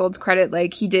Asmongold's credit,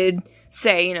 like, he did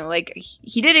say, you know, like,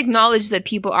 he did acknowledge that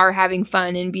people are having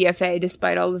fun in BFA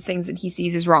despite all the things that he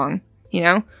sees as wrong, you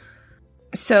know?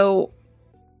 So,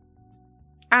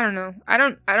 I don't know. I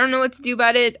don't know what to do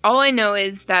about it. All I know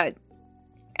is that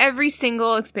every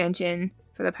single expansion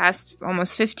for the past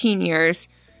almost 15 years,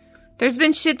 there's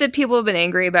been shit that people have been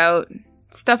angry about,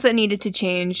 stuff that needed to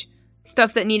change,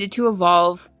 stuff that needed to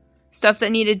evolve, stuff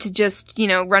that needed to just, you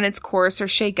know, run its course or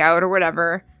shake out or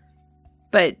whatever.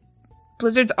 But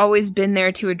Blizzard's always been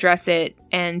there to address it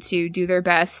and to do their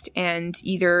best and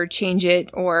either change it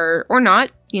or not,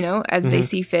 you know, as they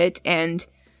see fit. And,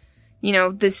 you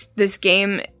know, this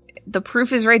game, the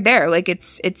proof is right there. Like,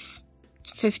 it's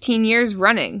 15 years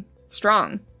running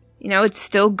strong. You know, it's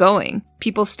still going.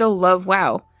 People still love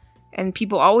WoW. And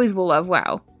people always will love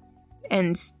WoW.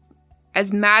 And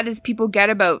as mad as people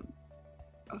get about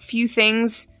a few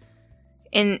things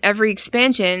in every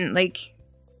expansion, like,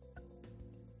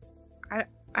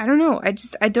 I don't know.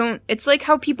 I don't, it's like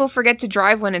how people forget to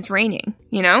drive when it's raining,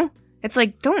 you know? It's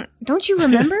like, don't you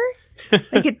remember?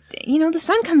 Like, you know, the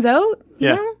sun comes out, you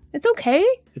know? It's okay.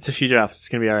 It's a few drops. It's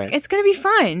going to be all right. It's going to be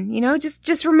fine, you know?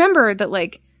 Just remember that,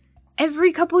 like,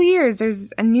 every couple years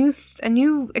there's a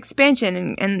new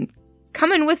expansion and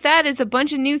coming with that is a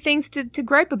bunch of new things to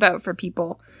gripe about for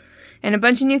people. And a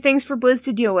bunch of new things for Blizz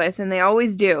to deal with, and they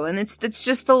always do. And it's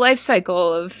just the life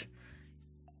cycle of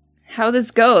how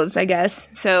this goes, I guess.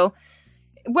 So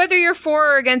whether you're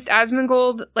for or against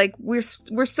Asmongold, like, we're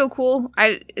still cool.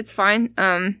 It's fine.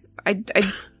 I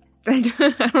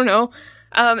don't know.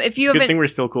 If you it's a good thing we're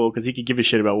still cool because he could give a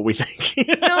shit about what we think.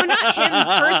 No, not him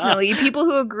personally. People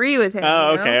who agree with him.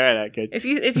 Oh, you know? okay, all right, good. If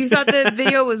you thought the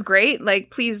video was great, like,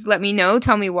 please let me know.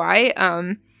 Tell me why.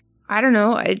 I don't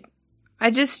know. I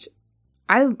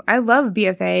love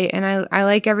BFA and I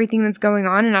like everything that's going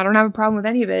on and I don't have a problem with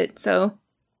any of it. So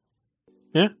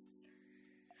yeah.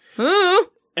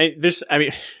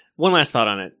 One last thought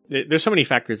on it. There's so many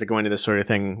factors that go into this sort of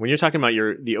thing. When you're talking about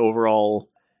the overall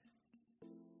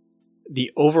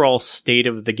state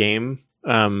of the game,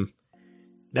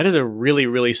 that is a really,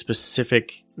 really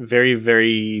specific, very,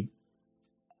 very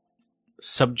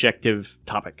subjective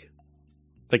topic.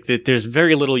 Like, there's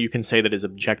very little you can say that is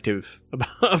objective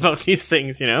about these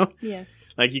things, you know? yeah.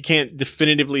 Like, you can't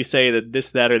definitively say that this,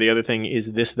 that, or the other thing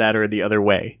is this, that, or the other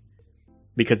way.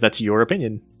 Because that's your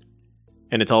opinion.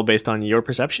 And it's all based on your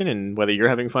perception and whether you're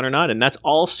having fun or not. And that's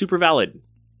all super valid.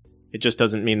 It just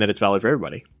doesn't mean that it's valid for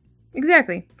everybody.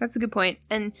 Exactly. That's a good point.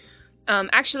 And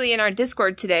actually, in our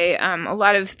Discord today, a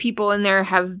lot of people in there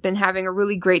have been having a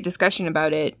really great discussion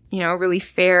about it. You know, really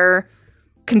fair,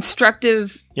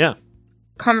 constructive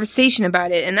conversation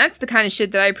about it. And that's the kind of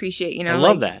shit that I appreciate, you know? I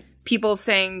love that. People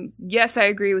saying, yes, I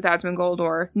agree with Asmongold,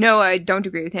 or no, I don't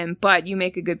agree with him, but you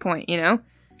make a good point, you know?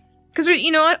 Because,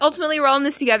 you know what, ultimately we're all in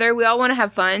this together. We all want to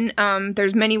have fun.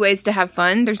 There's many ways to have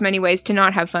fun. There's many ways to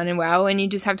not have fun in WoW, and you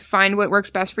just have to find what works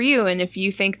best for you. And if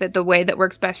you think that the way that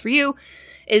works best for you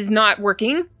is not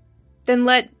working, then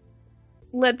let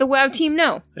the WoW team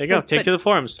know. There you go. Take to the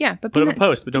forums. Yeah, but put up a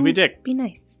post, but don't be a dick. Be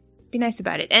nice. Be nice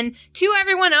about it. And to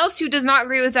everyone else who does not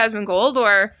agree with Asmongold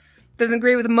or doesn't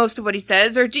agree with most of what he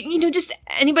says, or, you know, just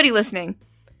anybody listening,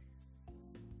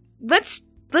 let's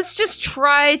just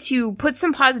try to put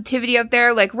some positivity out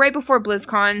there, like, right before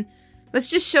BlizzCon. Let's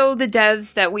just show the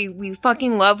devs that we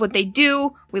fucking love what they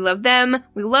do. We love them.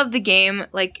 We love the game.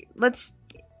 Like,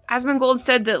 Asmongold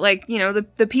said that, like, you know,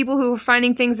 the people who are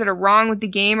finding things that are wrong with the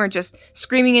game are just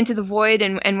screaming into the void,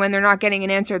 and when they're not getting an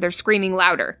answer, they're screaming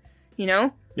louder, you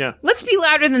know? Yeah. Let's be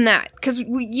louder than that, because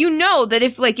you know that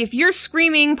if you're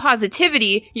screaming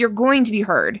positivity, you're going to be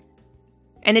heard.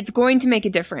 And it's going to make a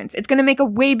difference. It's going to make a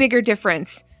way bigger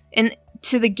difference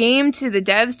to the game, to the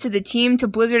devs, to the team, to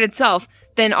Blizzard itself,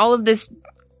 than all of this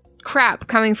crap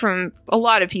coming from a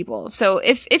lot of people. So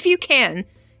if you can,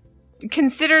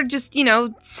 consider just, you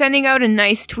know, sending out a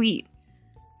nice tweet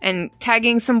and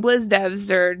tagging some Blizz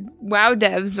devs or WoW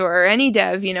devs or any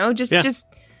dev, just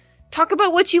talk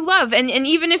about what you love. And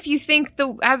even if you think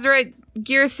the Azerite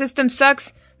gear system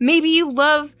sucks, maybe you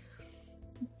love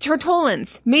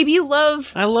Tortolans. Maybe you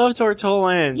love... I love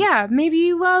Tortolans. Yeah, maybe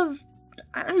you love,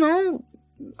 I don't know,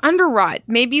 Underrot.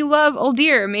 Maybe you love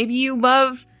Uldir. Maybe you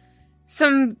love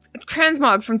some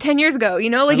transmog from 10 years ago,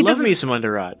 Like, I love me some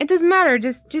Underrot. It doesn't matter.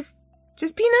 Just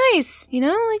be nice,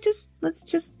 Like, let's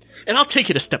just... And I'll take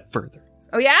it a step further.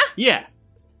 Oh, yeah? Yeah.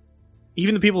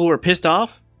 Even the people who are pissed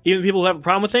off, even the people who have a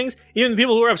problem with things, even the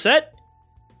people who are upset,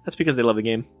 that's because they love the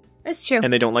game. That's true.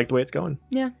 And they don't like the way it's going.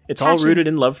 Yeah. It's all rooted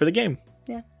in love for the game.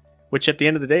 Yeah. Which at the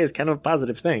end of the day is kind of a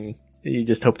positive thing. You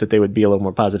just hope that they would be a little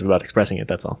more positive about expressing it,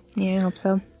 that's all. Yeah, I hope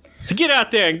so. So get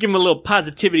out there and give them a little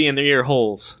positivity in their ear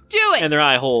holes. Do it! And their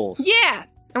eye holes. Yeah!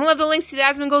 And we'll have the links to the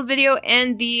Asmongold video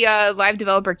and the live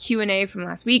developer Q&A from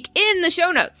last week in the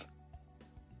show notes.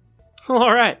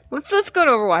 All right. Let's go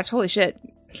to Overwatch. Holy shit.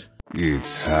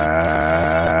 It's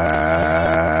high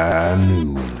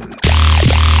noon.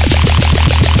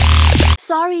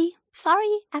 Sorry.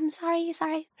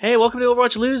 Hey, welcome to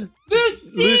Overwatch Lucios!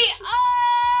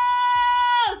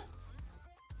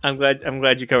 I'm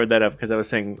glad you covered that up because I was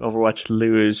saying Overwatch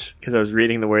lose because I was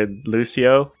reading the word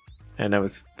Lucio and I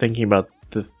was thinking about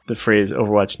the phrase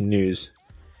Overwatch news.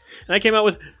 And I came out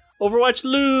with Overwatch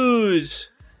lose!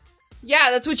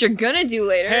 Yeah, that's what you're gonna do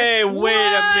later. Hey, wait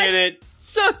a minute!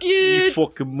 Suck You it!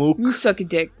 fucking mook. You suck a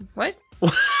dick. What?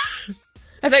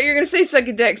 I thought you were gonna say suck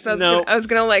a dick, so I was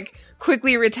gonna like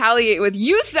quickly retaliate with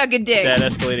you suck a dick. That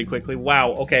escalated quickly.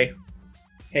 Wow, okay.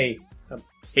 Hey.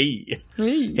 Hey.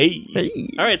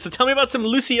 Alright, so tell me about some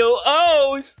Lucio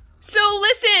O's! So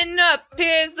listen up,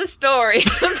 here's the story.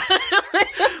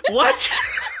 What?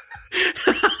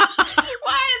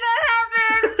 Why did that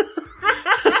happen?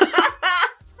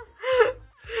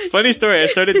 Funny story, I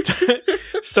started...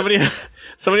 somebody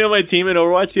on my team in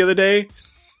Overwatch the other day,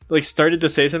 like, started to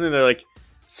say something, they're like,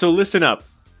 so listen up.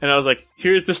 And I was like,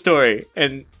 here's the story.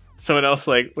 And someone else,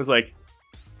 like, was like,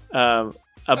 about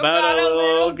a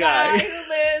little guy who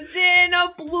lives in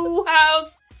a blue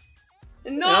house.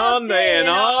 And all day and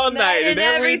all night, and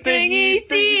everything he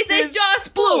sees is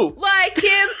just blue. Like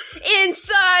him,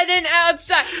 inside and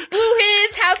outside. Blew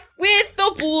his house with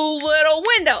a blue little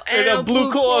window and a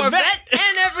blue Corvette.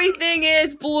 And everything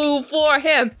is blue for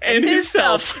him and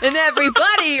himself and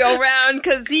everybody around,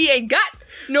 cause he ain't got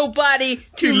nobody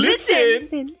to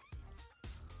listen.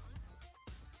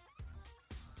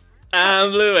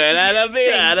 I'm blue and I love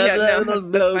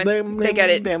it. That's fine. They get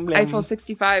it. Eiffel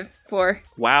 65 for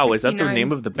Wow, 69. is that the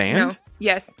name of the band? No.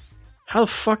 Yes. How the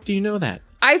fuck do you know that?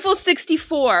 Eiffel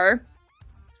 64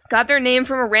 got their name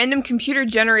from a random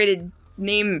computer-generated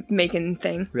name-making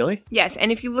thing. Really? Yes,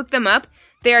 and if you look them up,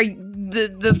 they are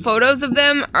the photos of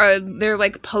them they're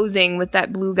like posing with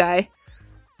that blue guy.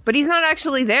 But he's not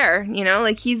actually there,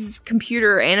 like he's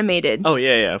computer animated. Oh,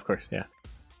 yeah, of course, yeah.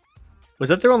 Was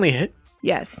that their only hit?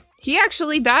 Yes. He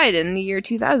actually died in the year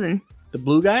 2000. The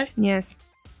blue guy? Yes.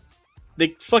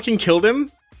 They fucking killed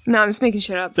him? No, I'm just making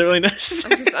shit up. Is that really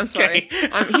necessary? I'm sorry.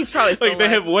 He's probably still like, they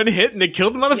alive. have one hit and they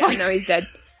killed the motherfucker? Yeah, no, he's dead.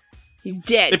 He's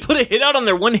dead. They put a hit out on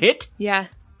their one hit? Yeah.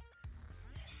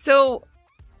 So,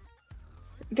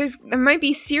 there might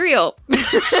be cereal.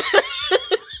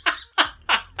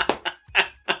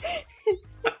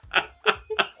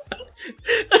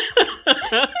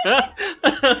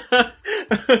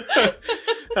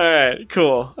 Alright,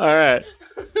 cool. Alright.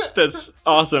 That's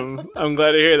awesome. I'm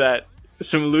glad to hear that.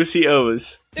 Some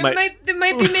Lucios. They might be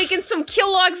making some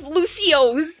Kellogg's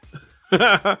Lucios.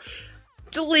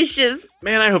 Delicious.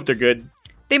 Man, I hope they're good.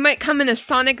 They might come in a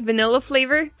Sonic vanilla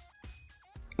flavor.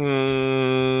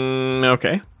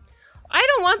 Okay. I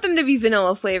don't want them to be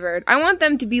vanilla flavored. I want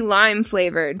them to be lime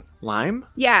flavored. Lime?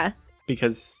 Yeah.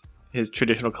 Because his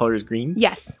traditional color is green?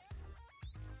 Yes.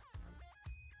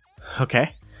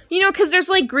 Okay. Because there's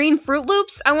like green Fruit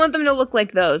Loops. I want them to look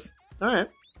like those. Alright.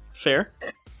 Fair.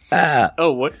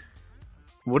 Oh, what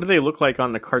do they look like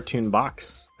on the cartoon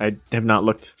box? I have not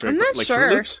looked for I'm not like sure.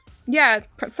 Fruit Loops? Yeah,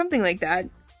 something like that.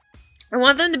 I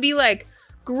want them to be like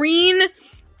green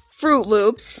Fruit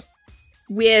Loops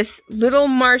with little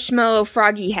marshmallow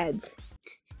froggy heads.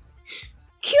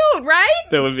 Cute, right?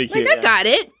 That would be cute. Like, I got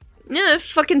it. No,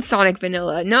 fucking Sonic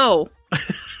vanilla. No.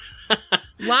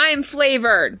 Lime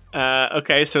flavored.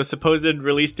 Okay, so supposed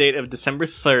release date of December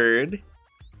 3rd.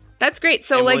 That's great.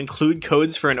 So, and like, will include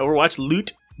codes for an Overwatch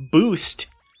loot boost.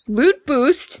 Loot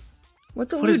boost?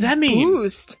 What's a What loot does that mean?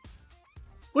 boost?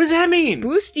 What does that mean?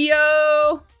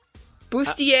 Boostio.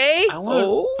 Boostier? I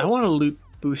want a loot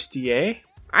boostier.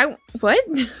 What?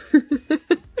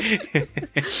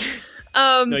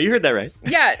 No, you heard that right.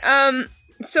 Yeah,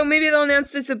 so maybe they'll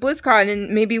announce this at BlizzCon,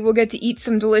 and maybe we'll get to eat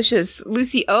some delicious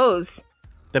Lucy O's.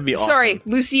 That'd be awesome. Sorry,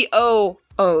 Lucy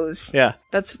O's. Yeah.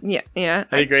 Yeah. That'd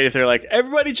be great if they're like,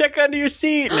 everybody check under your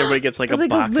seat, and everybody gets like a It's like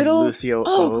box a little, of Lucio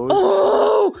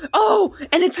oh, O's.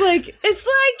 and it's like those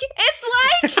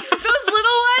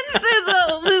little ones,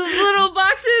 the little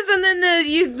boxes, and then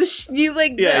you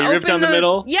like Yeah, you rip open down the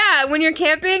middle. Yeah, when you're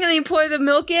camping, and then you pour the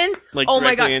milk in. Like oh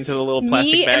my directly god, into the little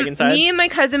plastic bag inside. Me and my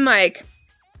cousin Mike,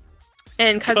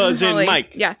 and cousin Holly.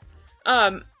 Mike. Yeah.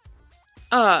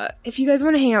 If you guys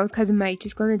want to hang out with cousin Mike,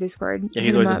 just go on the Discord. Yeah,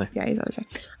 he's always in there. Yeah, he's always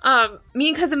there. Me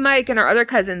and cousin Mike and our other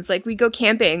cousins, like, we go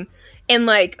camping, and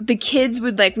like the kids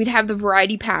would we'd have the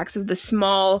variety packs of the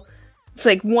small. It's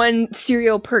like one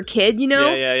cereal per kid, you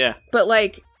know. Yeah. But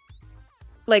like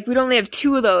we'd only have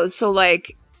 2 of those, so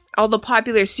like all the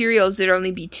popular cereals there'd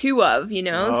only be 2 of, you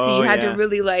know. So you had to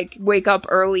really like wake up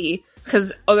early.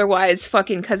 Because otherwise,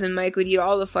 fucking cousin Mike would eat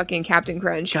all the fucking Captain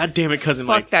Crunch. God damn it, cousin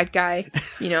Fuck Mike. that guy,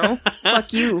 you know?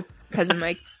 Fuck you, cousin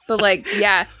Mike. But like,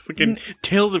 yeah. Fucking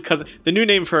Tales of Cousin... The new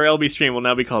name for our LB stream will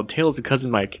now be called Tales of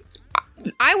Cousin Mike.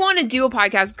 I want to do a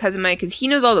podcast with cousin Mike because he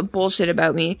knows all the bullshit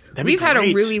about me. That'd be We've had a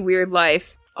great. really weird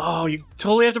life. Oh, you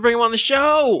totally have to bring him on the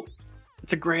show!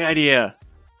 It's a great idea.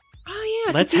 Oh,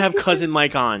 yeah. Let's have cousin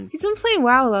Mike on. He's been playing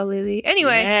WoW a lot lately.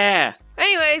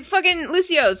 Anyway, fucking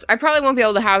Lucio's. I probably won't be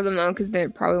able to have them, though, because they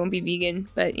probably won't be vegan.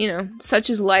 But, you know,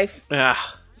 such is life.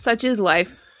 Such is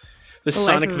life. The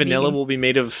Sonic of a vanilla vegan. will be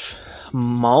made of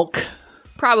milk.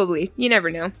 Probably. You never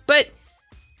know. But,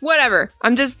 whatever.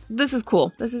 This is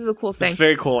cool. This is a cool thing. It's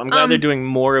very cool. I'm glad they're doing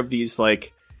more of these,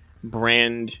 like,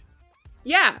 brand...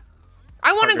 Yeah.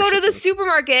 I want to go to the Partnership.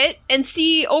 supermarket and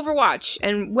see Overwatch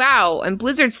and WoW and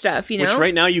Blizzard stuff, you know? Which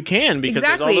right now you can, because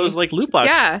there's Exactly. all those, like, loot box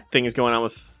Yeah. things going on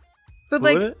with... But Who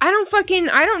like, was it?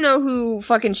 I don't know who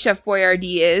fucking Chef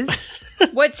Boyardee is.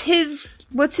 What's his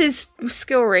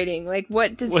skill rating? Like,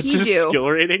 what does What's he his do? skill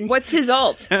rating? What's his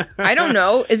ult? I don't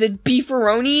know. Is it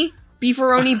Beefaroni?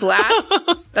 Beefaroni Blast?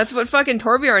 That's what fucking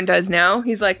Torbjorn does now.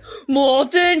 He's like,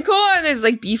 Molten Core! And there's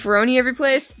like Beefaroni every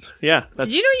place. Yeah. That's,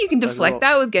 Did you know you can that's deflect cool.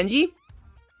 that with Genji?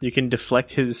 You can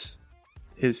deflect his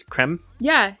creme.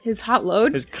 Yeah, his hot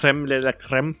load. His creme de la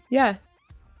creme. Yeah.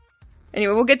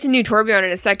 Anyway, we'll get to new Torbjorn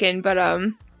in a second, but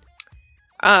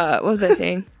what was I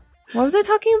saying? What was I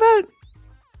talking about?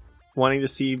 Wanting to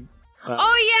see... Oh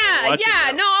yeah, watch it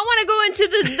yeah. now. No, I want to go into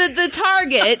the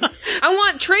Target. I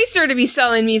want Tracer to be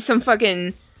selling me some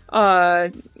fucking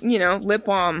lip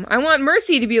balm. I want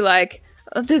Mercy to be like,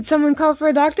 did someone call for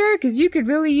a doctor? Because you could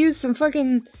really use some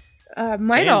fucking Midol.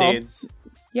 Band-Aids.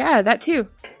 Yeah, that too.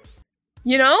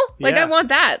 You know, like Yeah. I want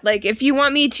that. Like if you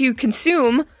want me to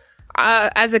consume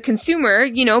as a consumer,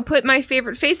 you know, put my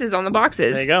favorite faces on the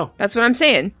boxes. There you go. That's what I'm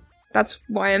saying. That's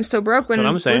why I'm so broke when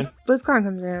That's what I'm saying. BlizzCon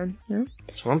comes around. You know?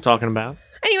 That's what I'm talking about.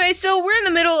 Anyway, so we're in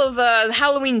the middle of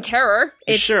Halloween terror.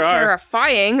 You It's sure are.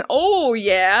 terrifying. Oh,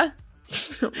 yeah.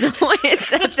 I don't know why I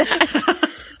said that.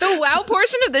 The WoW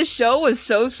portion of this show was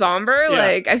so somber. Yeah.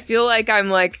 Like, I feel like I'm,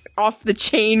 like, off the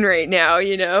chain right now,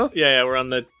 you know? Yeah, we're on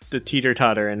the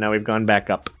teeter-totter, and now we've gone back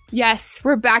up. Yes,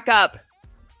 we're back up.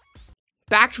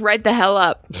 Backed right the hell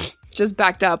up. Just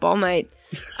backed up all night.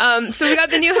 So we got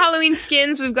the new Halloween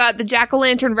skins. We've got the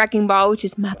Jack-O-Lantern Wrecking Ball, which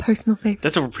is my personal favorite.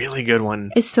 That's a really good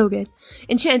one. It's so good.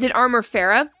 Enchanted Armor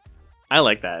Farah. I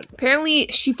like that. Apparently,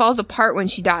 she falls apart when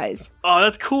she dies. Oh,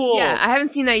 that's cool. Yeah, I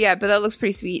haven't seen that yet, but that looks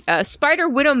pretty sweet. Spider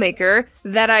Widowmaker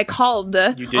that I called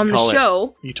You did on the call it.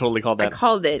 show. You totally called I that.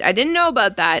 called it. I didn't know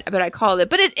about that, but I called it.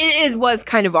 But it was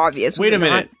kind of obvious. was Wait a it not?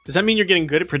 minute. Does that mean you're getting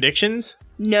good at predictions?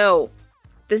 No.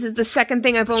 This is the second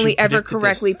thing I've only ever predicted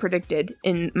correctly this. predicted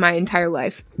in my entire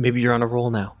life. Maybe you're on a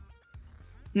roll now.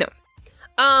 No.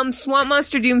 Swamp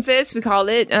Monster Doomfist, we call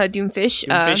it. Doomfish.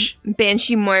 Doomfish.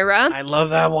 Banshee Moira. I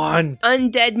love that one.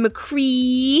 Undead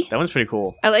McCree. That one's pretty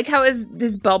cool. I like how his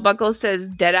belt buckle says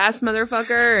dead-ass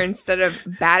motherfucker instead of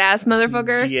badass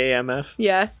motherfucker. DAMF.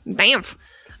 Yeah. Damn.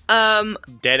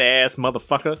 Dead ass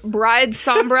motherfucker. Bride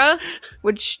Sombra,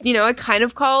 which, you know, I kind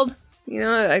of called. You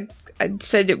know, I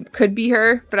said it could be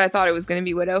her, but I thought it was going to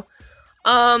be Widow.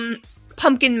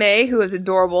 Pumpkin May, who is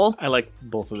adorable. I like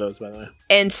both of those, by the way.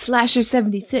 And Slasher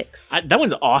 76. That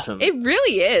one's awesome. It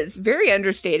really is. Very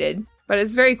understated, but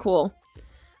it's very cool.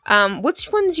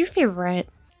 Which one's your favorite?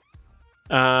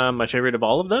 My favorite of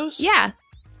all of those? Yeah.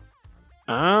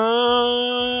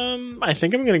 I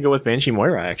think I'm gonna go with Banshee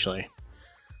Moira, actually.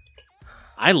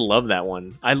 I love that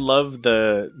one. I love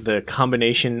the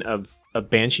combination of a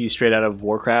Banshee straight out of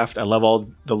Warcraft. I love all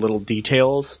the little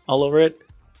details all over it.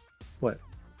 What?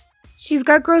 She's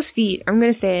got gross feet. I'm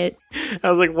going to say it. I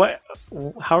was like, what?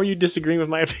 How are you disagreeing with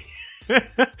my opinion?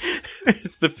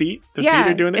 It's the feet. The feet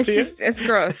are doing it to you. It's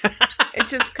gross. It's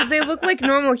just because they look like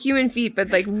normal human feet,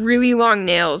 but like really long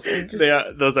nails. And just,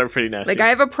 Those are pretty nasty. like I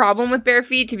have a problem with bare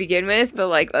feet to begin with, but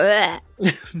like, ugh.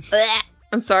 Ugh.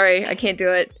 I'm sorry, I can't do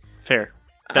it. Fair.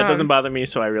 That doesn't bother me,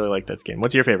 so I really like that skin.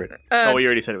 What's your favorite? You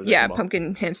already said it was Yeah, Wrecking Ball.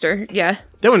 pumpkin hamster. Yeah,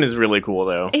 That one is really cool,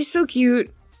 though. it's so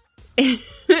cute.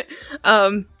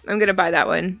 I'm gonna buy that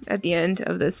one at the end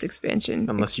of this expansion.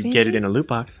 Unless you get it in a loot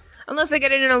box. Unless I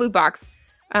get it in a loot box,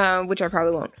 which I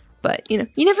probably won't. But you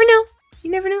never know.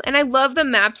 You never know. And I love the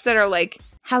maps that are like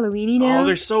Halloweeny now. Oh,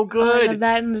 they're so I good. love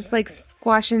that, and just like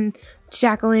squashing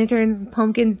jack-o'-lanterns and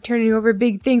pumpkins, turning over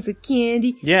big things like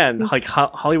candy. Yeah, and like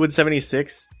Hollywood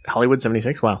 76. Hollywood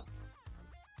 76. Wow.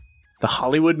 The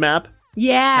Hollywood map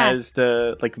Yeah. has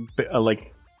the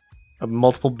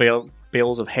multiple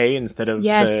bales of hay instead of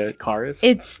the cars.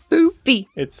 It's spoopy.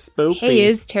 It's spoopy. Hay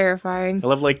is terrifying. I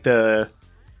love like the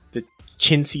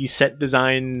chintzy set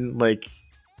design, like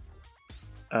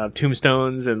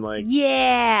tombstones and like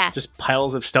Yeah. just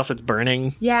piles of stuff that's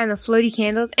burning. Yeah, and the floaty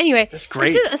candles. Anyway, That's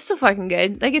great. It's so fucking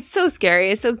good. Like, it's so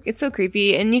scary. It's so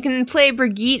creepy. And you can play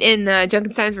Brigitte in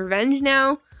Junkenstein's Revenge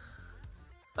now.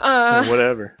 Or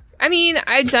whatever. I mean,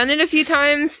 I've done it a few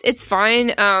times. It's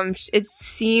fine. It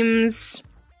seems...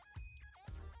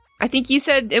 I think you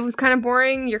said it was kind of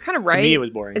boring. You're kind of right. To me, it was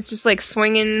boring. It's just like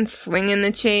swinging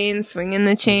the chain.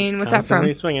 What's that from?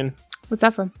 Constantly swinging. What's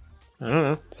that from? I don't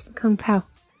know. It's from Kung Pao.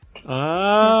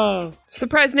 Oh.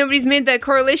 Surprised nobody's made that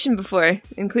correlation before,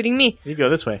 including me. You go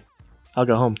this way. I'll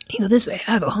go home. You go this way,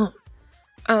 I'll go home.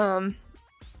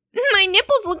 My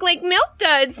nipples look like milk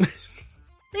duds.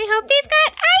 I hope they've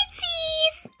got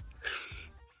ices.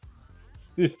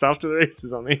 You stopped to the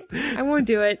races on me. I won't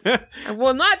do it. I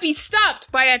will not be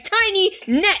stopped by a tiny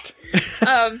net.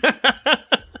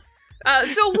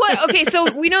 So what? Okay,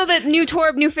 so we know that new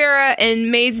Torb, new Farah,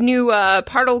 and May's new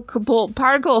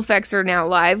particle effects are now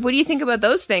live. What do you think about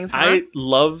those things? Huh? I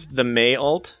love the May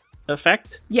ult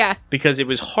effect Yeah. because it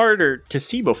was harder to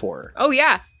see before. Oh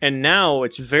yeah. And now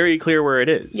it's very clear where it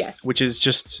is. Yes. Which is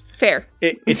just... Fair.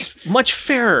 It's much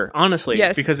fairer, honestly.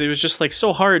 Yes. Because it was just like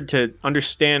so hard to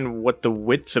understand what the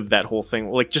width of that whole thing...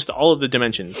 Like just all of the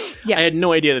dimensions. Yeah. I had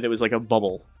no idea that it was like a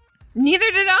bubble. Neither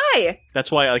did I.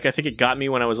 That's why like I think it got me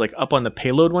when I was like up on the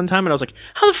payload one time and I was like,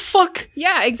 how the fuck?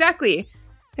 Yeah, exactly.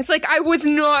 It's like I was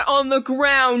not on the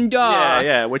ground.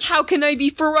 Yeah. Which How can I be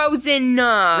frozen?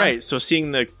 right. So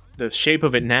seeing the shape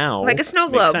of it now, Like a snow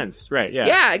makes globe. sense. Right. Yeah.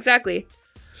 Yeah, exactly.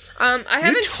 I New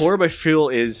haven't. Torb, I feel,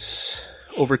 is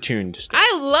overtuned. Still.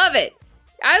 I love it.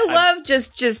 I love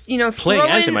just Playing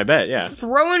as him, I bet. Yeah.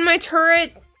 throwing my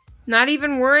turret, not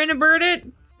even worrying about it.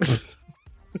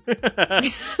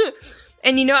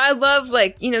 And I love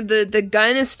the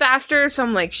gun is faster, so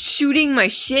I'm like shooting my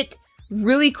shit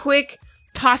really quick,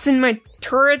 tossing my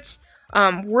turrets,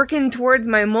 working towards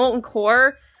my molten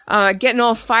core, getting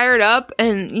all fired up,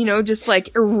 and just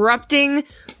like erupting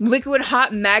liquid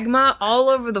hot magma all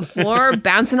over the floor,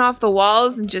 bouncing off the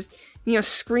walls, and just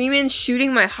screaming,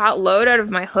 shooting my hot load out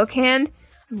of my hook hand.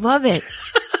 Love it.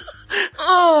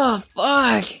 Oh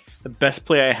fuck. The best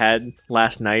play I had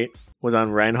last night was on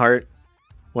Reinhardt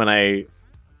when I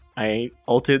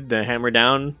ulted the hammer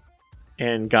down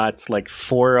and got like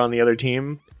 4 on the other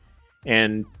team,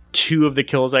 and 2 of the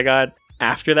kills I got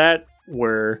after that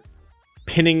were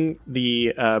pinning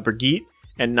the Brigitte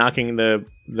and knocking the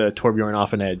Torbjorn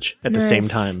off an edge at the same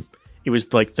time. It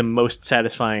was like the most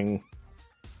satisfying.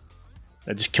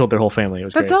 I just killed their whole family. It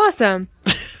was That's great. awesome.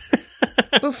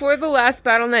 Before the last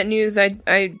BattleNet news, I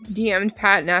DM'd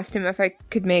Pat and asked him if I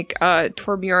could make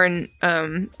Torbjorn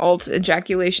alt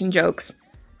ejaculation jokes.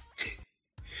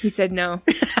 He said no.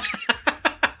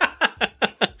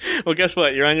 Well, guess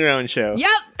what? You're on your own show. Yep,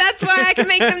 that's why I can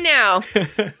make them now.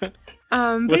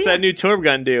 What's that new Torb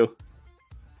gun do?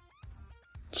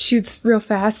 Shoots real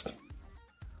fast.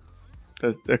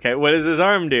 Okay, what does his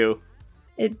arm do?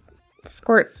 It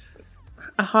squirts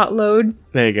a hot load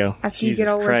There you go. after Jesus you get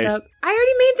all Christ. worked up. I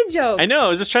already made the joke. I know. I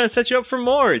was just trying to set you up for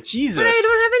more. Jesus. But I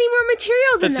don't have any more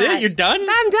material than That's that. it? You're done? I'm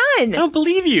I done. don't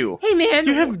believe you. Hey, man.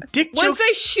 You have dick Once jokes.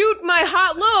 I shoot my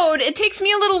hot load, it takes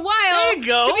me a little while There you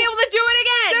go. to be able to do it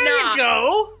again. There Nah. you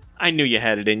go. I knew you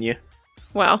had it in you.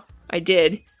 Well, I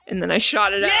did, and then I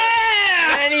shot it out.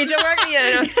 Yeah! I need to work.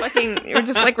 Yeah, no, fucking. You're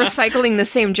just like recycling the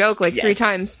same joke like 3 Yes.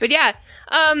 times. But yeah,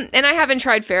 and I haven't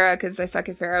tried Farah because I suck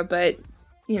at Farah. But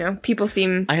people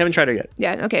seem. I haven't tried it yet.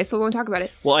 Yeah. Okay. So we won't talk about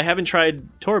it. Well, I haven't tried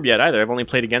Torb yet either. I've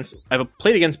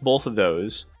played against both of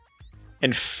those.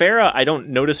 And Farah, I don't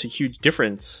notice a huge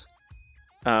difference.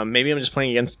 Maybe I'm just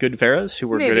playing against good Farahs who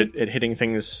were Maybe. good at hitting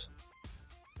things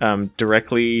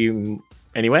directly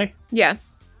anyway. Yeah.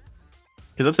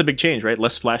 Because that's the big change, right?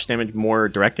 Less splash damage, more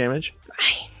direct damage.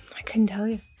 I couldn't tell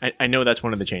you. I know that's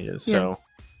one of the changes. So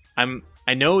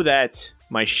I know that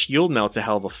my shield melts a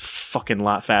hell of a fucking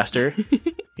lot faster.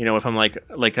 You know, if I'm like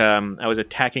I was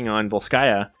attacking on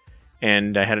Volskaya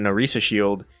and I had an Orisa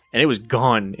shield and it was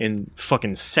gone in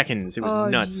fucking seconds. It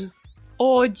was nuts. Geez.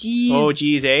 Oh jeez. Oh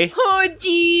jeez, eh? Oh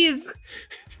jeez.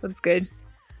 That's good.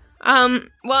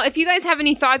 Well, if you guys have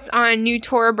any thoughts on new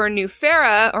Torb or new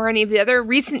Pharah or any of the other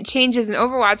recent changes in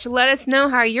Overwatch, let us know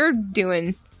how you're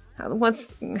doing.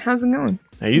 How's it going?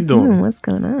 How you doing? What's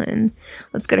going on?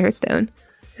 Let's go to Hearthstone.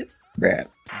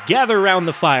 Gather round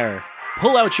the fire,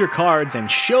 pull out your cards, and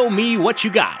show me what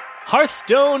you got.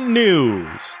 Hearthstone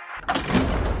News.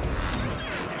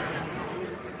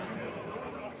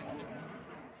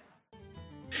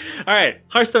 All right,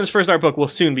 Hearthstone's first art book will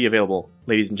soon be available,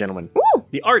 ladies and gentlemen. Ooh!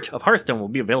 The Art of Hearthstone will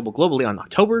be available globally on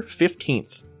October 15th.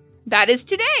 That is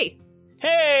today,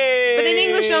 Hey! but in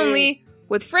English only,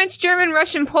 with French, German,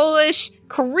 Russian, Polish,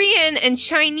 Korean, and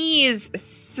Chinese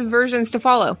versions to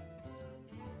follow.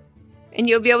 And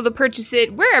you'll be able to purchase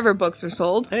it wherever books are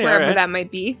sold, Hey, wherever alright. that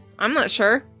might be. I'm not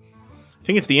sure. I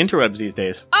think it's the interwebs these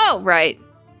days. Oh, right.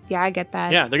 Yeah, I get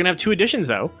that. Yeah, they're going to have 2 editions,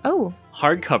 though. Oh,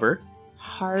 Hardcover,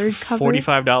 hardcover.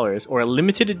 $45, or a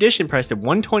limited edition priced at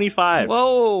 $125.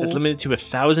 Whoa. It's limited to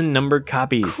 1,000 numbered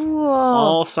copies. Cool.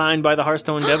 All signed by the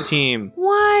Hearthstone dev team.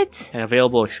 What? And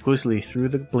available exclusively through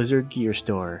the Blizzard Gear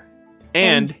Store.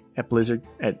 And at BlizzCon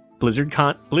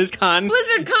BlizzardCon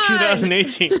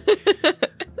 2018.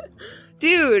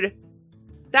 Dude,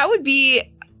 that would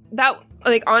be that.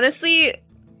 Like, honestly,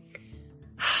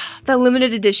 that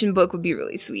limited edition book would be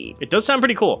really sweet. It does sound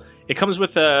pretty cool. It comes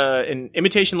with an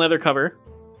imitation leather cover,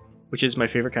 which is my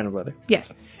favorite kind of leather,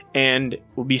 Yes. and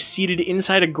will be seated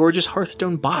inside a gorgeous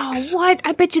Hearthstone box. Oh, what?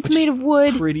 I bet you it's Which made is of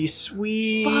wood. Pretty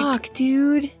sweet. Fuck,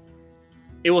 dude.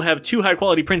 It will have 2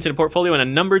 high-quality prints in a portfolio and a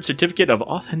numbered certificate of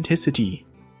authenticity.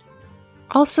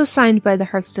 Also signed by the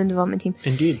Hearthstone development team.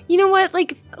 Indeed. You know what?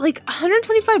 Like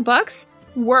 $125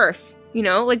 worth. You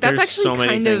know, like that's There's actually so many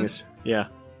kind things. Yeah.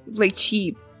 of like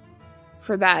cheap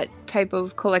for that type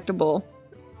of collectible,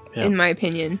 Yeah. in my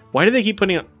opinion. Why do they keep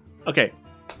putting... Okay,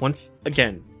 once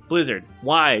again, Blizzard,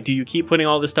 why do you keep putting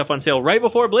all this stuff on sale right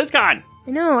before BlizzCon?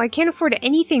 I know, I can't afford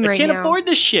anything I right can't now. afford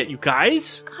this shit, you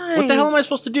guys. What the hell am I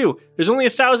supposed to do? There's only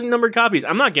 1,000 numbered copies.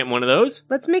 I'm not getting one of those.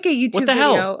 Let's make a YouTube What the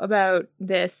video hell? about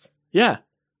this. Yeah,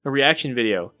 a reaction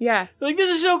video. Yeah. Like, this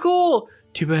is so cool.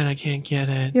 Too bad I can't get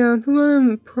it. Yeah,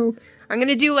 I'm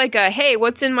gonna do like a, hey,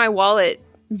 what's in my wallet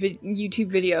YouTube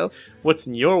video. What's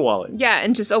in your wallet? Yeah,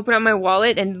 and just open up my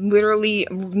wallet and literally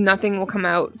nothing will come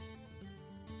out.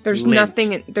 There's Lint.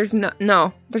 nothing, there's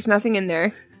nothing in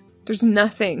there. There's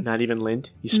nothing. Not even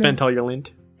lint? You spent all your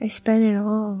lint? I spent it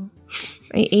all.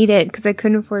 I ate it because I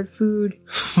couldn't afford food.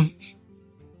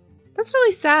 That's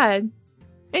really sad.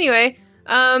 Anyway,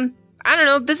 I don't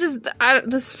know. This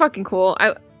is fucking cool.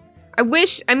 I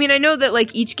wish. I mean, I know that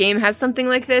like each game has something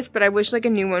like this, but I wish like a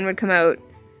new one would come out,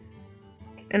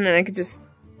 and then I could just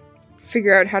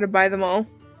figure out how to buy them all.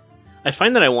 I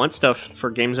find that I want stuff for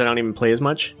games I don't even play as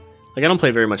much. Like, I don't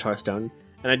play very much Hearthstone,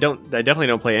 and I definitely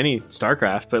don't play any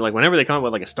StarCraft, but like whenever they come out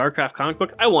with like a StarCraft comic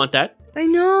book, I want that. I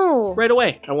know. Right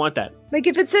away. I want that. Like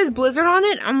if it says Blizzard on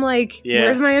it, I'm like, Yeah.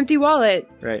 where's my empty wallet?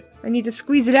 Right. I need to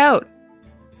squeeze it out.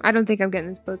 I don't think I'm getting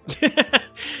this book.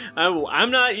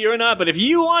 I'm not, you're not, but if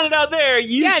you want it out there,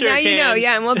 you Yeah, sure now can. you know.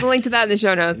 Yeah, and we'll have the link to that in the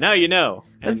show notes. Now you know.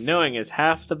 And That's- knowing is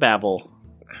half the babble.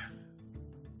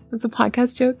 That's a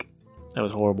podcast joke. That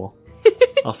was horrible.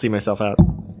 I'll see myself out.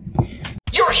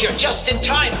 You're here just in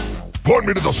time. Put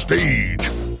me to the stage.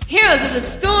 Heroes of the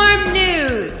Storm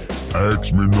News.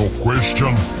 Ask me no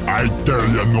question, I tell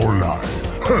you no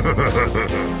lie.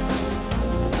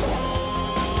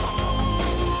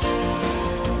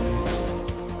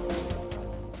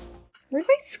 Where'd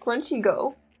my scrunchie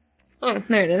go? Oh,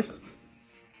 there it is.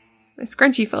 My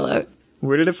scrunchie fell out.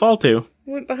 Where did it fall to? It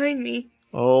went behind me.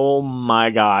 Oh my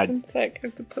god. One sec, I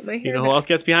have to put my hair You know who back. else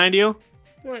gets behind you?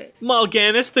 What?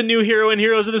 Mal'Ganis, the new hero in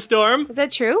Heroes of the Storm. Is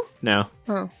that true? No.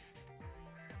 Oh.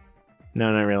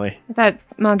 No, not really. I thought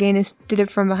Mal'Ganis did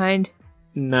it from behind.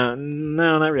 No,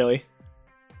 not really.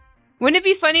 Wouldn't it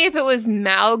be funny if it was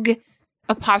Malg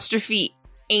apostrophe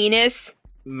anus?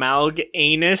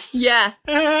 Mal'Ganis? Yeah.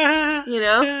 Ah, You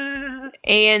know?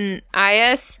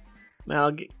 A-N-I-S?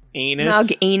 Mal'Ganis.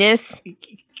 Mal'Ganis.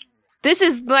 This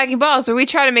is Lagging Balls, where we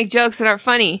try to make jokes that aren't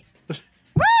funny.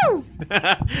 Woo!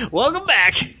 Welcome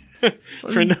back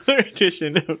for another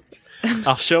edition of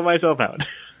I'll Show Myself Out.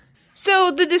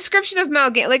 So the description of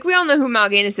Mal'Ganis, like we all know who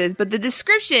Mal'Ganis is, but the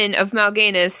description of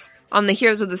Mal'Ganis on the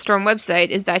Heroes of the Storm website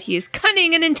is that he is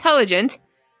cunning and intelligent,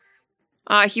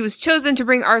 He was chosen to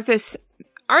bring Arthas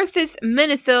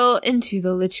Menethil into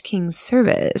the Lich King's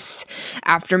service.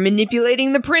 After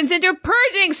manipulating the prince into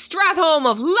purging Stratholme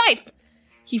of life,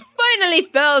 he finally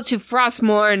fell to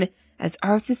Frostmourne as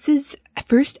Arthas's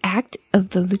first act of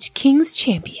the Lich King's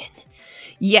champion.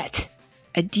 Yet,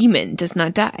 a demon does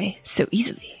not die so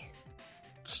easily.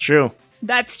 It's true.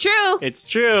 That's true. It's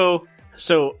true.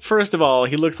 So, first of all,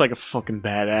 he looks like a fucking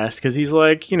badass because he's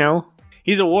like,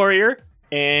 he's a warrior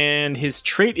and his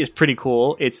trait is pretty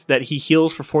cool. It's that he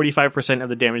heals for 45% of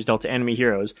the damage dealt to enemy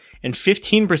heroes and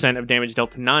 15% of damage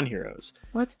dealt to non-heroes.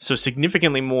 What? So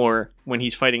significantly more when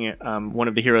he's fighting one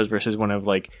of the heroes versus one of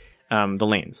the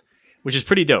lanes, which is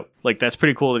pretty dope. Like, that's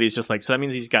pretty cool that he's just like, so that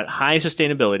means he's got high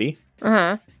sustainability.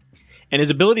 Uh-huh. And his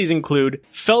abilities include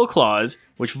Fell Claws,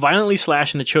 which violently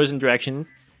slash in the chosen direction,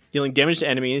 dealing damage to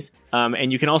enemies,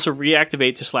 and you can also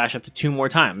reactivate to slash up to 2 more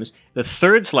times. The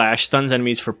third slash stuns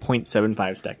enemies for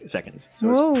 0.75 seconds. So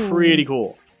Whoa. It's pretty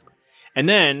cool. And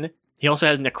then he also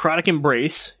has Necrotic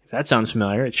Embrace, if that sounds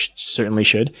familiar, it certainly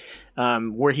should,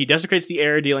 where he desecrates the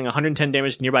air, dealing 110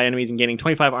 damage to nearby enemies and gaining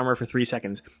 25 armor for 3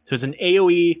 seconds. So it's an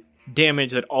AoE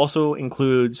damage that also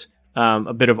includes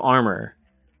a bit of armor,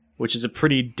 which is a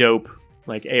pretty dope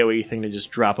AoE thing to just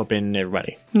drop up in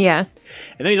everybody. Yeah.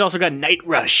 And then he's also got Night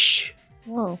Rush.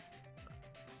 Whoa.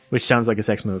 Which sounds like a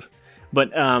sex move.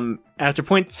 But after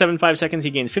 0.75 seconds, he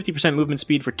gains 50% movement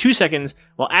speed for 2 seconds.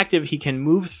 While active, he can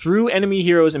move through enemy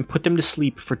heroes and put them to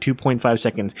sleep for 2.5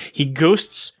 seconds. He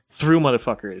ghosts through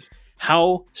motherfuckers.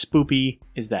 How spoopy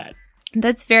is that?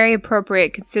 That's very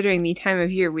appropriate considering the time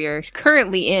of year we are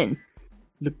currently in.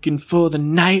 Looking for the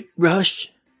Night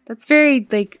Rush. That's very,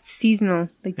 seasonal.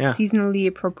 Yeah. Seasonally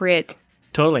appropriate.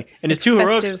 Totally. And his 2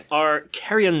 heroics festive. are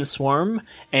Carrion Swarm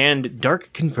and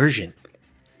Dark Conversion.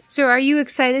 So are you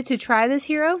excited to try this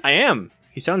hero? I am.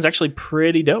 He sounds actually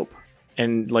pretty dope.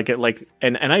 And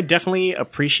and I definitely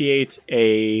appreciate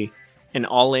an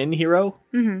all-in hero,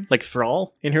 like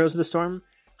Thrall in Heroes of the Storm.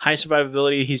 High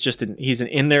survivability. He's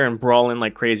in there and brawling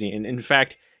like crazy. And in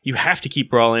fact, you have to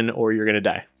keep brawling or you're going to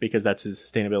die because that's his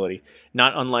sustainability.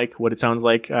 Not unlike what it sounds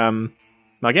like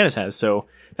Mal'Ganis has. So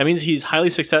that means he's highly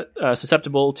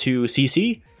susceptible to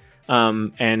CC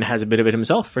and has a bit of it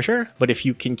himself for sure. But if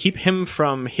you can keep him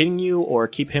from hitting you or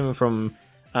keep him from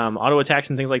auto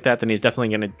attacks and things like that, then he's definitely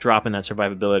going to drop in that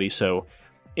survivability. So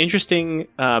interesting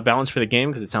balance for the game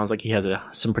because it sounds like he has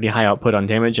some pretty high output on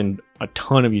damage and a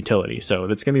ton of utility. So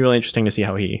that's going to be really interesting to see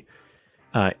how he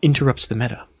interrupts the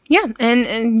meta. Yeah, and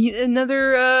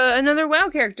another WoW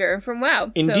character from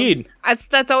WoW. Indeed. So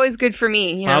that's always good for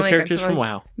me. WoW characters it's from always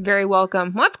WoW. Very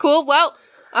welcome. Well, that's cool. Well,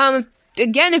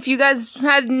 again, if you guys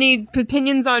had any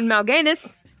opinions on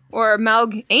Mal'Ganis or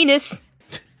Mal'Anus,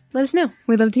 let us know.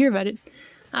 We'd love to hear about it.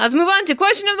 Let's move on to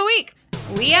question of the week.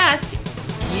 We asked,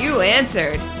 you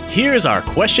answered. Here's our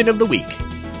question of the week.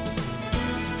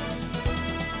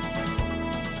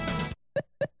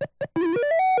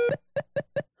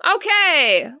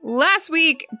 Okay, last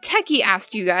week, Techie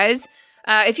asked you guys,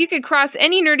 if you could cross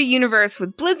any nerdy universe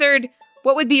with Blizzard,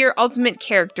 what would be your ultimate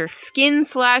character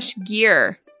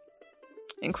skin/gear?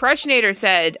 And Crushnator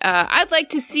said, I'd like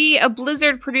to see a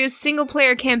Blizzard-produced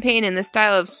single-player campaign in the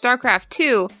style of StarCraft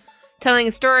 2, telling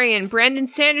a story in Brandon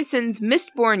Sanderson's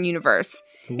Mistborn universe.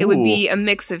 It would be a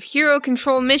mix of hero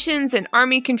control missions and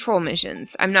army control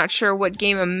missions. I'm not sure what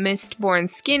game a Mistborn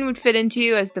skin would fit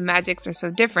into, as the magics are so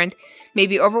different.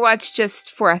 Maybe Overwatch just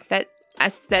for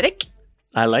aesthetic?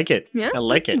 I like it. Yeah, I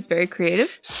like it. It's very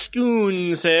creative.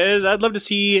 Scoon says, I'd love to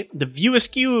see the View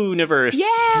Askew universe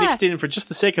mixed in for just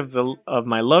the sake of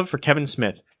my love for Kevin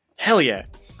Smith. Hell yeah.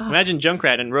 Imagine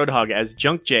Junkrat and Roadhog as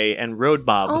Junk J and Road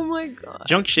Bob. Oh my god.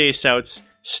 Junk J shouts,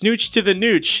 "Snooch to the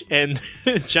nooch," and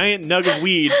a giant nug of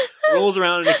weed rolls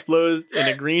around and explodes in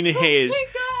a green haze.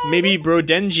 Maybe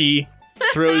Brodenji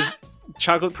throws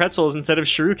chocolate pretzels instead of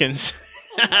shurikens.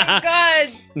 Oh my god.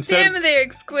 Damn, they're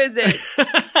exquisite.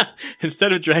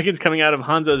 Instead of dragons coming out of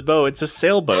Hanzo's bow, it's a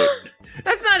sailboat.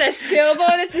 That's not a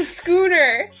sailboat, it's a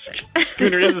schooner.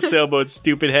 Schooner is a sailboat,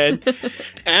 stupid head.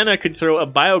 Anna could throw a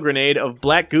bio grenade of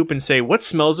black goop and say, "What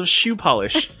smells of shoe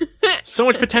polish?" So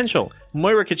much potential.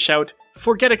 Moira could shout,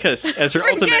 "Forgeticus," as her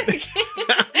ultimate.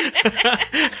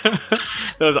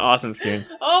 That was awesome, Scoon.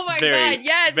 Oh my god,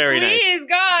 yes, very please, nice.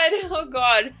 God. Oh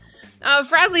god.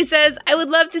 Frasley says, I would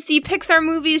love to see Pixar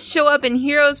movies show up in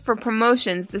Heroes for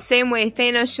promotions, the same way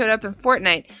Thanos showed up in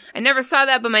Fortnite. I never saw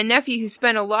that, but my nephew, who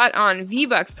spent a lot on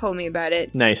V-Bucks, told me about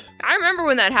it. Nice. I remember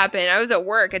when that happened. I was at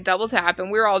work at Double Tap, and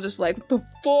we were all just like, what the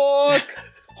fuck?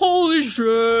 Holy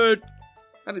shit.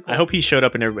 That'd be cool. I hope he showed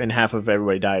up and half of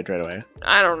everybody died right away.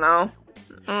 I don't know.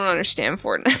 I don't understand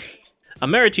Fortnite.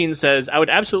 Ameritine says, I would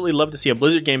absolutely love to see a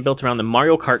Blizzard game built around the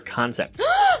Mario Kart concept.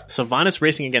 Sylvanas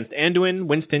racing against Anduin,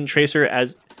 Winston, Tracer,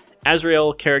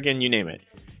 Azrael, Kerrigan, you name it.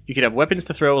 You could have weapons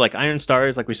to throw like iron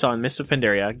stars like we saw in Mists of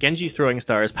Pandaria, Genji's throwing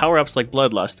stars, power-ups like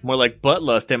Bloodlust, more like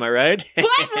Buttlust, am I right?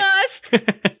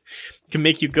 Bloodlust! Can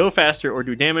make you go faster or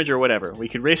do damage or whatever. We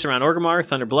could race around Orgrimmar,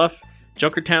 Thunder Bluff,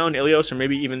 Jokertown, Ilios, or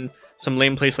maybe even some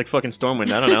lame place like fucking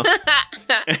Stormwind, I don't know.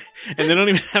 And they don't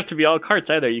even have to be all carts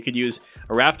either. You could use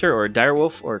a raptor or a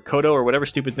direwolf or Kodo or whatever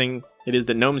stupid thing it is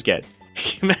that gnomes get.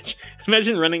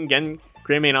 Imagine running Gen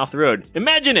Greymane off the road.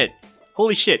 Imagine it!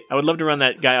 Holy shit, I would love to run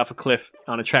that guy off a cliff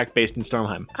on a track based in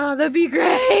Stormheim. Oh, that'd be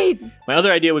great! My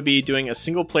other idea would be doing a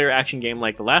single-player action game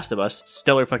like The Last of Us.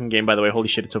 Stellar fucking game, by the way. Holy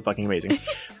shit, it's so fucking amazing.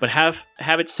 But have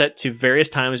it set to various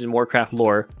times in Warcraft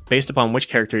lore based upon which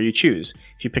character you choose.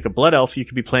 If you pick a Blood Elf, you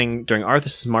could be playing during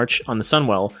Arthas' march on the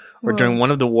Sunwell, or during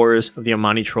one of the wars of the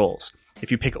Amani Trolls.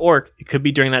 If you pick Orc, it could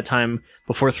be during that time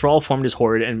before Thrall formed his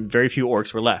horde and very few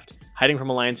Orcs were left, hiding from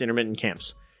Alliance internment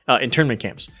camps.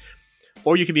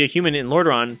 Or you could be a human in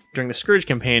Lordaeron during the Scourge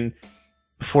campaign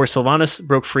before Sylvanas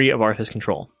broke free of Arthas'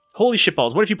 control. Holy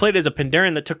shitballs, what if you played as a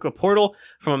Pandaren that took a portal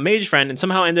from a mage friend and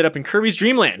somehow ended up in Kirby's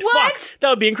Dreamland? What? Fuck, that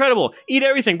would be incredible. Eat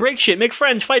everything, break shit, make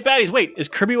friends, fight baddies. Wait, is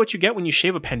Kirby what you get when you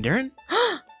shave a Pandaren?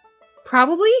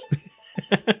 Probably?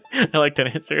 I like that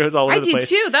answer. It was all over the place.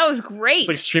 I do too. That was great. It's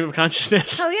like stream of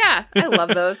consciousness. Hell yeah. I love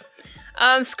those.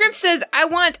 Script says, I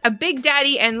want a Big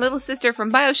Daddy and Little Sister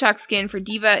from Bioshock skin for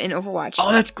D.Va in Overwatch.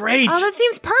 Oh, that's great. Oh, that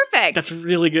seems perfect. That's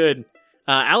really good.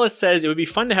 Alice says, it would be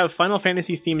fun to have Final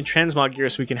Fantasy themed transmog gear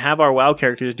so we can have our WoW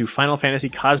characters do Final Fantasy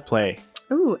cosplay.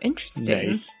 Ooh, interesting.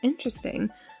 Nice. Interesting.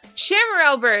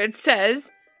 Shamarelbird says,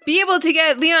 be able to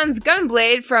get Leon's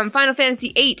Gunblade from Final Fantasy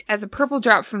VIII as a purple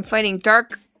drop from fighting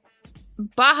Dark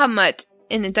Bahamut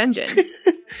in a dungeon.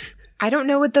 I don't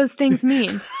know what those things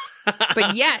mean.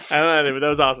 But yes. I don't know either, but that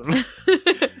was awesome.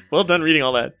 Well done reading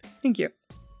all that. Thank you.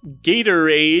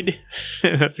 Gatorade.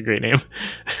 That's a great name.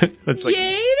 That's like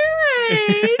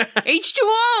Gatorade.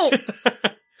 H2O.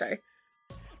 Sorry.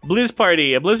 Blizz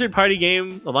Party, a Blizzard party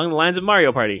game along the lines of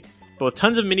Mario Party, but with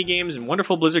tons of minigames and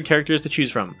wonderful Blizzard characters to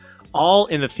choose from. All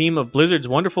in the theme of Blizzard's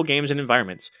wonderful games and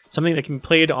environments. Something that can be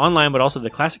played online, but also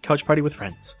the classic couch party with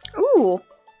friends. Ooh,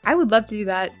 I would love to do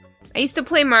that. I used to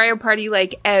play Mario Party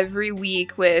like every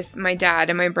week with my dad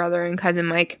and my brother and cousin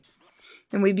Mike.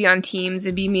 And we'd be on teams.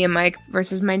 It'd be me and Mike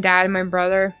versus my dad and my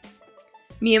brother.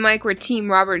 Me and Mike were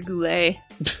Team Robert Goulet.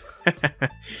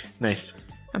 Nice.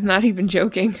 I'm not even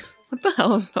joking. What the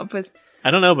hell is up with... I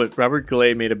don't know, but Robert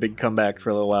Goulet made a big comeback for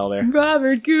a little while there.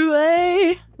 Robert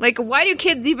Goulet! Like, why do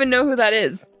kids even know who that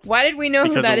is? Why did we know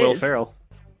who that is? Because of Will Ferrell.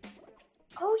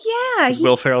 Oh, yeah.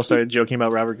 Will Ferrell started joking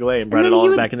about Robert Goulet and brought it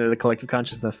all back into the collective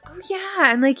consciousness. Oh,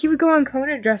 yeah. And, like, he would go on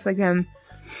Conan dressed like him.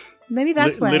 Maybe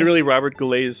that's why. Literally, Robert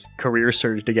Goulet's career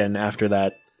surged again after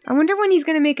that. I wonder when he's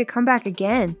going to make a comeback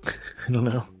again. I don't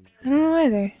know. I don't know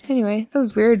either. Anyway, that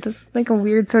was weird. That's like a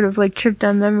weird sort of, like, trip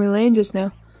down memory lane just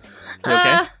now. You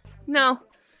okay? No.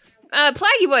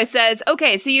 Plaggy Boy says,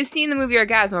 okay, so you've seen the movie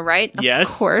Orgasmo, right? Yes.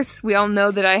 Of course. We all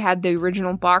know that I had the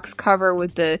original box cover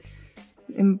with the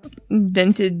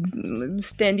indented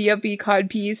standy-uppy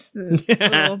codpiece.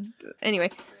 Anyway.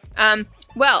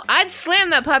 Well, I'd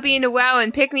slam that puppy into WoW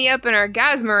and pick me up an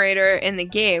Orgasmerator in the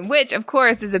game, which, of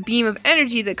course, is a beam of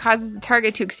energy that causes the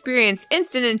target to experience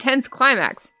instant intense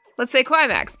climax. Let's say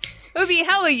climax. It would be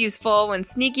hella useful when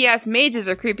sneaky-ass mages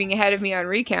are creeping ahead of me on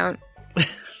recount.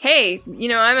 Hey, you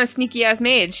know, I'm a sneaky-ass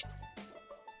mage.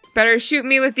 Better shoot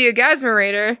me with the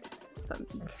Orgasmerator.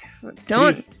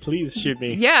 Don't... Please shoot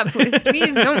me. Yeah,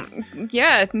 please don't...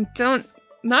 Yeah, don't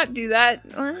not do that.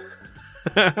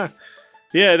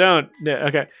 Yeah, don't. Yeah,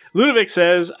 okay. Ludovic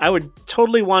says, I would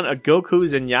totally want a Goku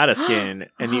Zenyatta skin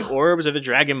and the orbs of the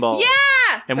Dragon Ball.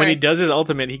 Yeah! And when he does his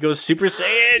ultimate, he goes Super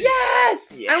Saiyan.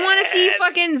 Yes! I want to see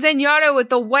fucking Zenyatta with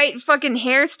the white fucking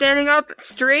hair standing up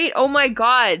straight. Oh my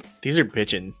god. These are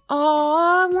bitchin'.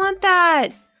 Oh, I want that.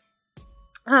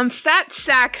 Fat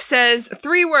Sack says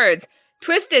 3 words.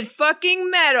 Twisted fucking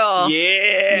metal.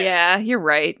 Yeah. Yeah, you're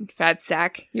right, Fat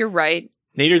Sack. You're right.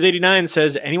 Naders89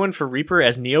 says, anyone for Reaper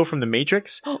as Neo from The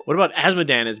Matrix? What about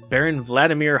Asmodan as Baron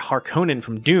Vladimir Harkonnen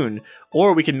from Dune?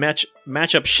 Or we could match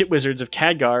up shit wizards of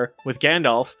Khadgar with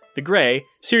Gandalf, the Grey.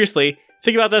 Seriously,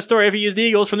 think about that story if he used the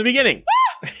Eagles from the beginning.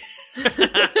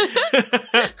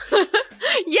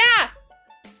 Yeah!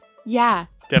 Yeah.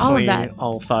 Definitely all of that.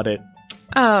 all thought it.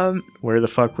 Where the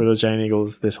fuck were those giant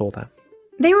eagles this whole time?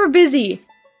 They were busy.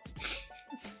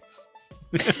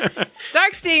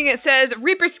 Darksting, it says,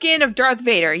 Reaper skin of Darth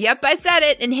Vader. Yep, I said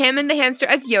it. And Hammond the hamster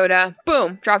as Yoda.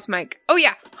 Boom. Drops mic. Oh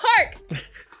yeah. Hark!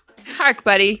 Hark,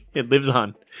 buddy. It lives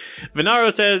on.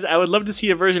 Venaro says, I would love to see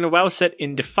a version of WoW set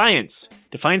in Defiance.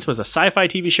 Defiance was a sci-fi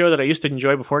TV show that I used to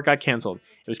enjoy before it got canceled.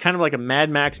 It was kind of like a Mad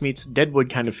Max meets Deadwood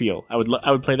kind of feel. I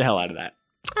would play the hell out of that.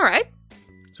 All right.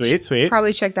 Sweet.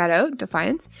 Probably check that out.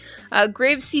 Defiance.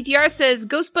 Graves CTR says,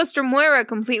 Ghostbuster Moira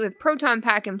complete with proton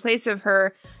pack in place of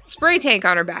her spray tank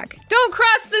on her back. Don't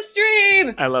cross the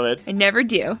stream! I love it. I never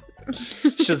do.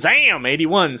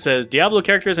 Shazam81 says, Diablo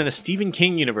characters in a Stephen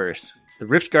King universe. The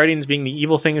Rift Guardians being the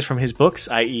evil things from his books,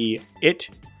 i.e. It,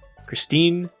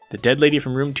 Christine, the dead lady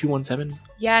from room 217.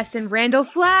 Yes, and Randall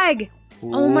Flagg.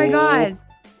 Ooh. Oh my god.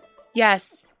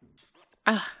 Yes.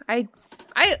 I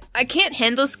can't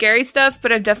handle scary stuff,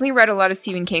 but I've definitely read a lot of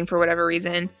Stephen King for whatever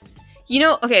reason. You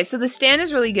know, okay, so The Stand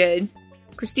is really good.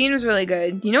 Christine was really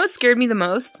good. You know what scared me the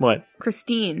most? What?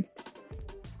 Christine.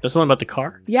 That's the one about the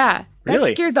car? Yeah. That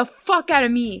Really? scared the fuck out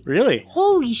of me. Really?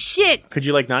 Holy shit. Could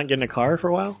you, not get in a car for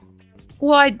a while?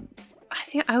 Well, I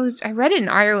think I read it in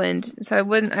Ireland, so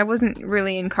I wasn't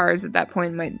really in cars at that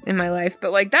point in my life,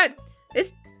 but that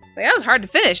was hard to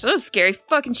finish. That was scary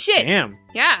fucking shit. Damn.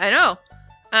 Yeah, I know.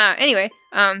 Anyway,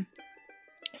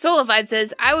 Solified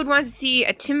says, I would want to see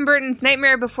a Tim Burton's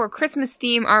Nightmare Before Christmas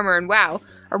theme armor in WoW.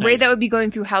 A raid Nice. that would be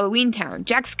going through Halloween Town.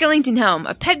 Jack Skellington helm.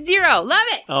 A Pet Zero. Love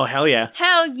it. Oh, hell yeah.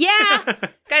 Hell yeah!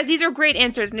 Guys, these are great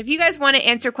answers. And if you guys want to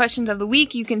answer questions of the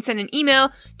week, you can send an email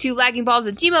to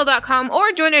laggingballs@gmail.com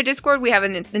or join our Discord. We have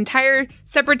an entire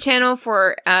separate channel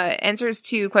for answers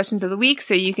to questions of the week.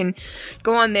 So you can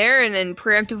go on there and then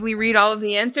preemptively read all of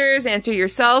the answers, answer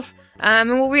yourself, and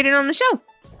we'll read it on the show.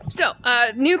 So,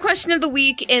 new question of the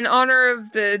week in honor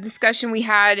of the discussion we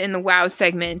had in the WoW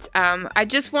segment. I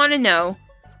just want to know,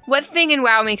 what thing in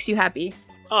WoW makes you happy?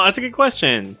 Oh, that's a good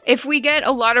question. If we get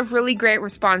a lot of really great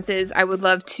responses, I would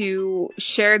love to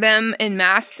share them in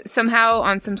mass somehow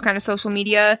on some kind of social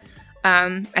media.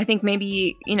 I think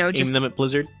maybe, just... Aim them at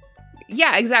Blizzard?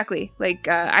 Yeah, exactly.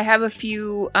 I have a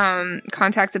few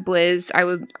contacts at Blizz.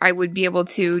 I would be able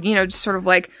to, just sort of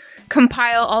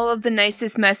compile all of the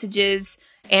nicest messages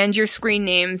and your screen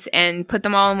names and put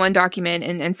them all in one document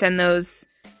and send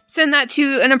that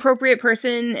to an appropriate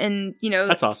person and,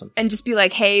 That's awesome. and just be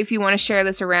like, hey, if you want to share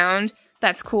this around,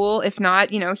 that's cool. If not,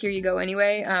 here you go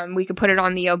anyway. We could put it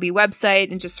on the LB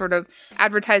website and just sort of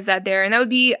advertise that there. And that would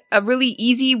be a really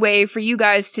easy way for you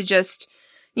guys to just,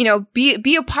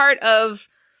 be a part of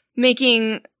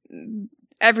making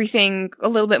everything a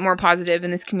little bit more positive in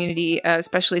this community,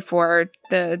 especially for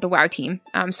the WoW team.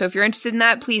 So if you're interested in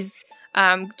that, please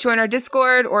join our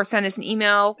Discord or send us an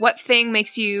email. What thing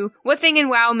in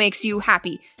WoW makes you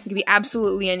happy? It could be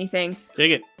absolutely anything.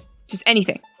 Dig it. Just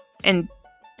anything. And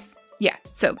yeah,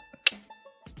 so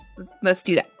let's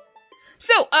do that.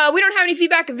 So, we don't have any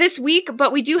feedback this week,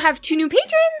 but we do have 2 new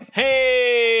patrons.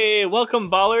 Hey, welcome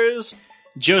ballers.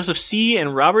 Joseph C.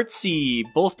 and Robert C.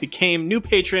 both became new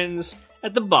patrons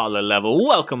at the baller level.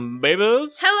 Welcome,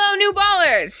 babies. Hello, new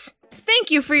ballers.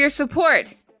 Thank you for your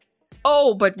support.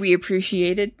 Oh, but we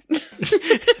appreciate it. What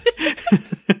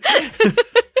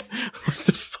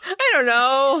the fuck? I don't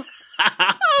know.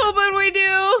 Oh, but we do.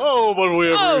 Oh, but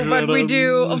we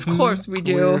do. Of course we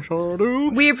do. We sure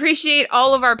do. We appreciate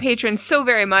all of our patrons so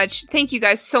very much. Thank you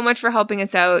guys so much for helping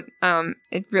us out.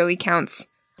 It really counts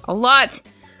a lot.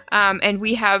 And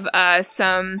we have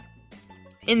some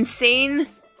insane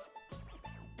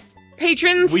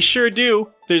patrons. We sure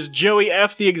do. There's Joey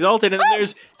F. the Exalted, and then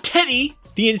there's Teddy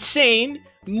the Insane,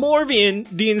 Morvian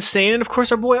the Insane, and of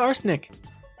course our boy Arsenic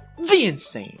the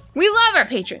Insane. We love our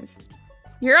patrons.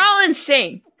 You're all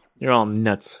insane. You're all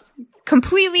nuts.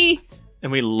 Completely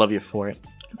And we love you for it.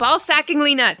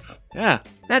 ball-sackingly nuts. Yeah.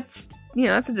 That's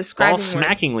a describing Ball word.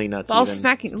 smackingly nuts. Ball even.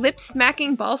 smacking, lip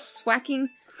smacking, ball swacking,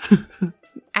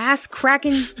 ass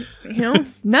cracking,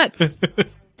 nuts.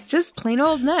 Just plain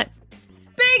old nuts.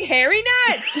 Big hairy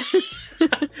nuts.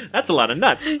 That's a lot of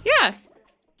nuts. Yeah.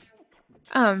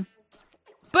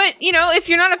 But, if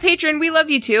you're not a patron, we love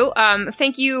you too.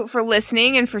 Thank you for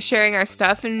listening and for sharing our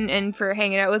stuff and for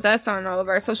hanging out with us on all of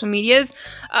our social medias.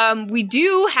 We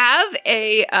do have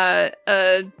a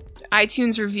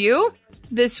iTunes review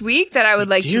this week that I would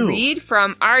like to read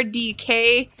from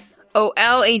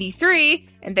RDKOL83,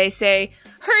 and they say,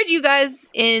 heard you guys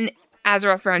in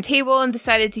Azeroth Roundtable and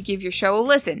decided to give your show a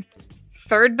listen.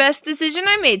 Third best decision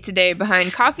I made today,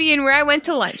 behind coffee and where I went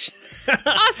to lunch.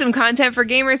 Awesome content for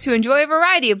gamers who enjoy a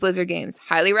variety of Blizzard games.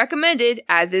 Highly recommended,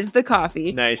 as is the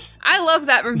coffee. Nice. I love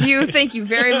that review. Nice. Thank you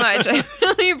very much. I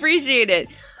really appreciate it.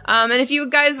 And if you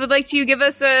guys would like to give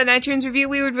us an iTunes review,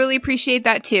 we would really appreciate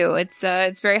that too.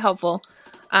 It's very helpful.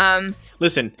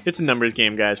 Listen, it's a numbers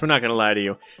game, guys. We're not going to lie to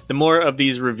you. The more of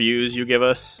these reviews you give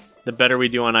us, the better we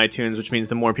do on iTunes, which means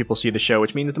the more people see the show,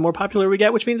 which means the more popular we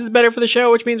get, which means it's better for the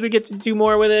show, which means we get to do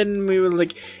more with it, and we were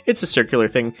like, it's a circular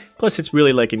thing. Plus, it's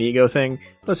really like an ego thing.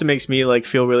 Plus, it makes me like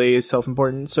feel really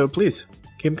self-important. So please,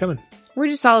 keep them coming. We're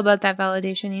just all about that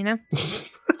validation, you know?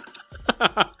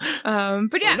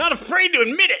 But yeah. I'm not afraid to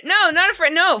admit it! No, not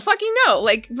afraid. No, fucking no.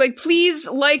 Like, please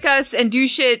like us and do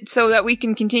shit so that we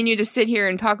can continue to sit here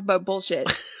and talk about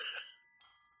bullshit.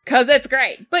 Cause it's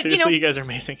great. But Seriously, you guys are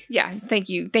amazing. Yeah, thank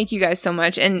you guys so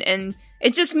much. And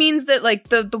it just means that like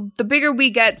the bigger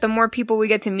we get, the more people we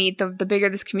get to meet, the bigger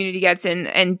this community gets.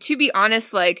 And to be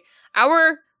honest, like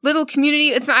our little community,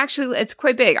 it's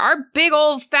quite big. Our big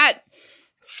old fat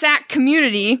sack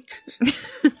community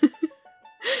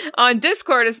on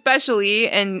Discord especially,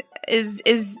 and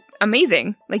is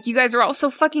amazing. Like you guys are all so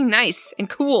fucking nice and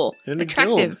cool, and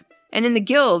attractive, guild. And in the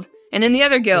guild. And in the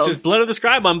other guild. Which is Blood of the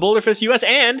Scribe on Boulderfist US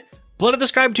and Blood of the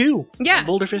Scribe 2 on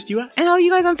Boulderfist US. And all you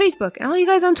guys on Facebook. And all you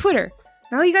guys on Twitter.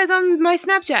 And all you guys on my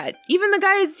Snapchat. Even the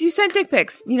guys who sent dick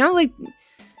pics. You know, like,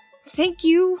 thank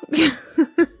you. Wait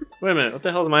a minute. What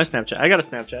the hell is my Snapchat? I got a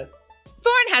Snapchat.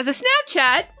 Thorn has a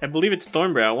Snapchat. I believe it's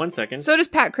Thornbrow. 1 second. So does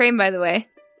Pat Crane, by the way.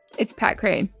 It's Pat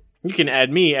Crane. You can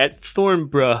add me at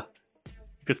Thornbruh.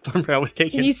 Because Thornbrow was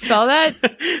taken. Can you spell that?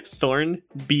 Thorn,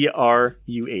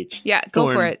 B-R-U-H. Yeah,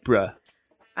 go for it. Thornbruh.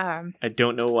 I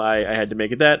don't know why I had to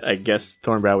make it that. I guess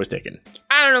Thornbrow was taken.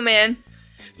 I don't know, man.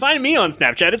 Find me on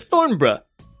Snapchat at Thornbruh.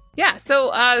 Yeah,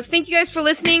 so thank you guys for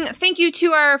listening. Thank you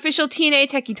to our official TNA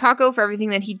Techie Taco for everything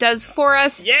that he does for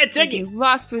us. Yeah, Techie. We'd be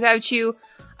lost without you.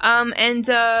 And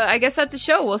I guess that's the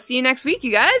show. We'll see you next week,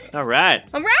 you guys. All right.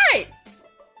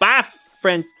 Bye,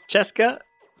 Francesca.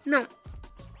 No.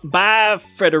 Bye,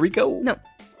 Federico. No.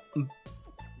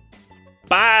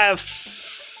 Bye,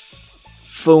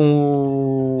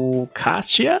 Focaccia.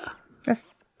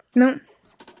 That's no.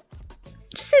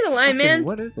 Just say the line, man.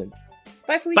 What is it?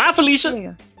 Bye, Felicia. Bye, Felicia. There you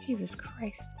go. Jesus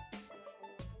Christ.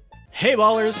 Hey,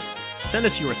 ballers. Send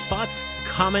us your thoughts,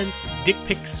 comments, dick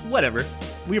pics, whatever.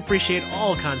 We appreciate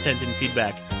all content and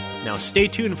feedback. Now stay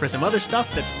tuned for some other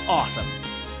stuff that's awesome.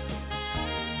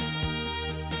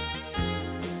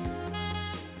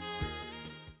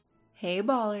 Hey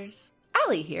ballers,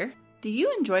 Allie here. Do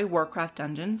you enjoy Warcraft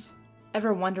Dungeons?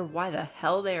 Ever wonder why the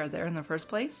hell they are there in the first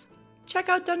place? Check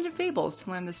out Dungeon Fables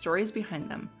to learn the stories behind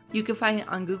them. You can find it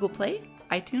on Google Play,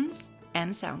 iTunes,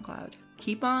 and SoundCloud.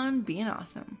 Keep on being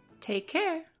awesome. Take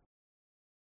care.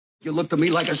 You look to me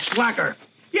like a slacker.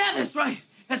 Yeah, that's right.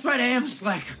 That's right, I am a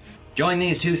slacker. Join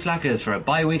these two slackers for a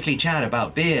bi-weekly chat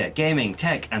about beer, gaming,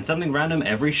 tech, and something random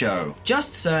every show.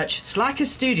 Just search Slacker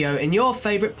Studio in your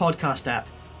favourite podcast app.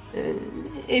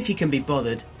 If you can be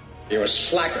bothered. You're a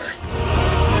slacker.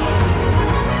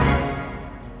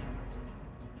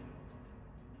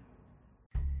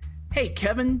 Hey,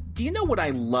 Kevin, do you know what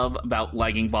I love about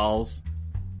Lagging Balls?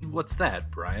 What's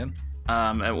that, Brian?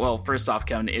 Well, first off,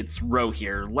 Kevin, it's Ro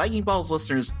here. Lagging Balls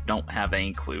listeners don't have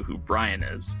any clue who Brian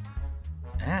is.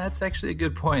 That's actually a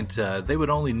good point. They would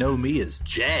only know me as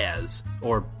Jazz,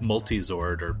 or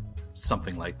Multizord, or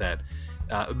something like that.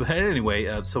 But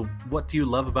anyway, so what do you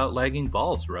love about Lagging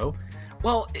Balls, Ro?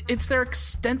 Well, it's their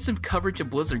extensive coverage of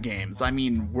Blizzard games. I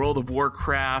mean, World of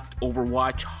Warcraft,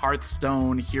 Overwatch,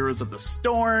 Hearthstone, Heroes of the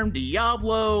Storm,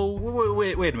 Diablo...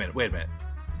 Wait a minute.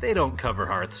 They don't cover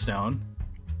Hearthstone.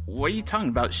 What are you talking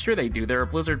about? Sure they do. They're a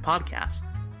Blizzard podcast.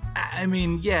 I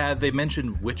mean, yeah, they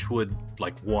mentioned Witchwood,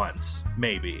 like, once,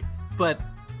 maybe. But,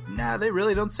 nah, they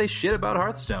really don't say shit about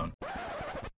Hearthstone.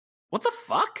 What the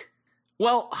fuck?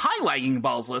 Well, hi, Lagging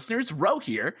Balls listeners, Ro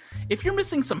here. If you're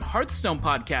missing some Hearthstone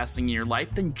podcasting in your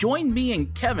life, then join me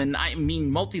and Kevin,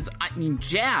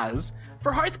 Jazz,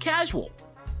 for Hearth Casual.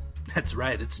 That's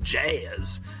right, it's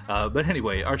Jazz. But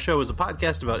anyway, our show is a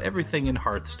podcast about everything in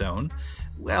Hearthstone.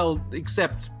 Well,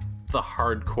 except the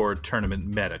hardcore tournament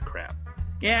meta crap.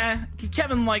 Yeah,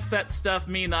 Kevin likes that stuff,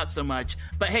 me not so much.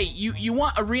 But hey, you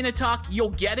want arena talk, you'll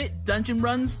get it. Dungeon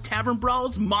runs, tavern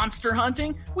brawls, monster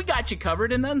hunting, we got you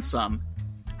covered and then some.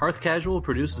 Hearth Casual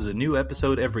produces a new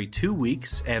episode every 2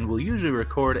 weeks, and we'll usually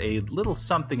record a little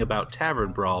something about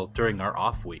Tavern Brawl during our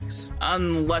off weeks.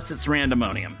 Unless it's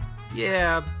Randomonium.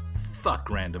 Yeah, fuck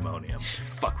Randomonium.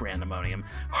 Fuck Randomonium.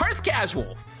 Hearth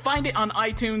Casual! Find it on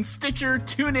iTunes, Stitcher,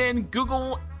 TuneIn,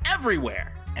 Google,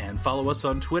 everywhere. And follow us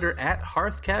on Twitter at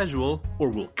Hearth Casual, or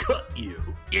we'll cut you.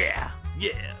 Yeah.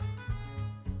 Yeah.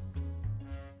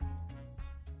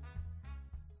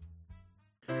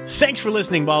 Thanks for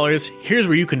listening, ballers. Here's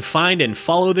where you can find and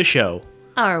follow the show.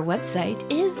 Our website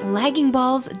is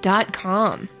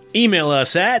laggingballs.com. Email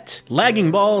us at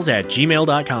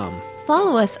laggingballs@gmail.com.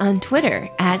 Follow us on Twitter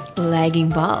at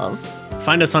laggingballs.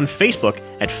 Find us on Facebook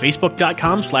at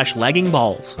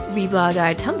facebook.com/laggingballs. Reblog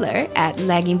our Tumblr at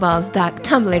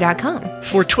laggingballs.tumblr.com.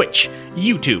 For Twitch,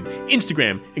 YouTube,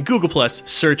 Instagram, and Google+,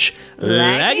 search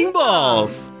Lagging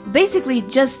Balls. Basically,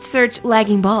 just search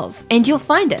Lagging Balls, and you'll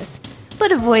find us.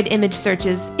 But avoid image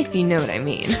searches, if you know what I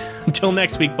mean. Until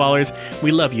next week, ballers, we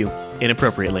love you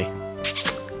inappropriately.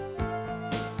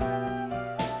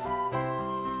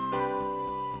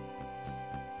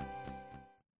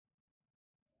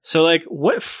 So, like,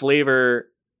 what flavor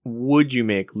would you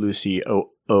make Lucy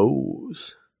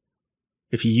O's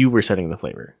if you were setting the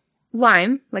flavor?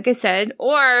 Lime, like I said,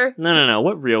 or No.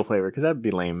 What real flavor? Because that would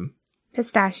be lame.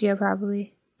 pistachio,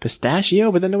 probably.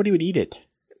 Pistachio? But then nobody would eat it.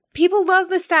 People love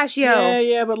pistachio.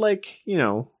 Yeah, but like, you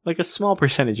know, like a small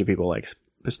percentage of people likes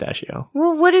pistachio.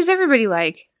 Well, what does everybody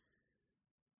like?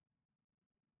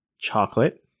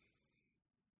 Chocolate.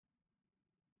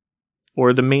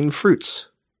 Or the main fruits,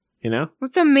 you know?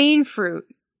 What's a main fruit?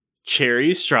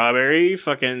 Cherry, strawberry,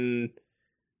 fucking...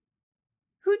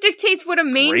 Who dictates what a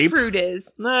main Grape? fruit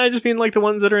is? No, I just mean like the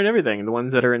ones that are in everything. The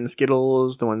ones that are in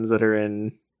Skittles, the ones that are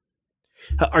in...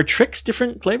 Are Trix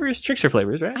different flavors? Trix are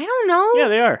flavors, right? I don't know. Yeah,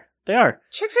 they are. They are.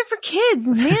 Tricks are for kids,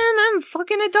 man. I'm a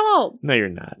fucking adult. No, you're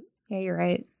not. Yeah, you're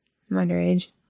right. I'm underage.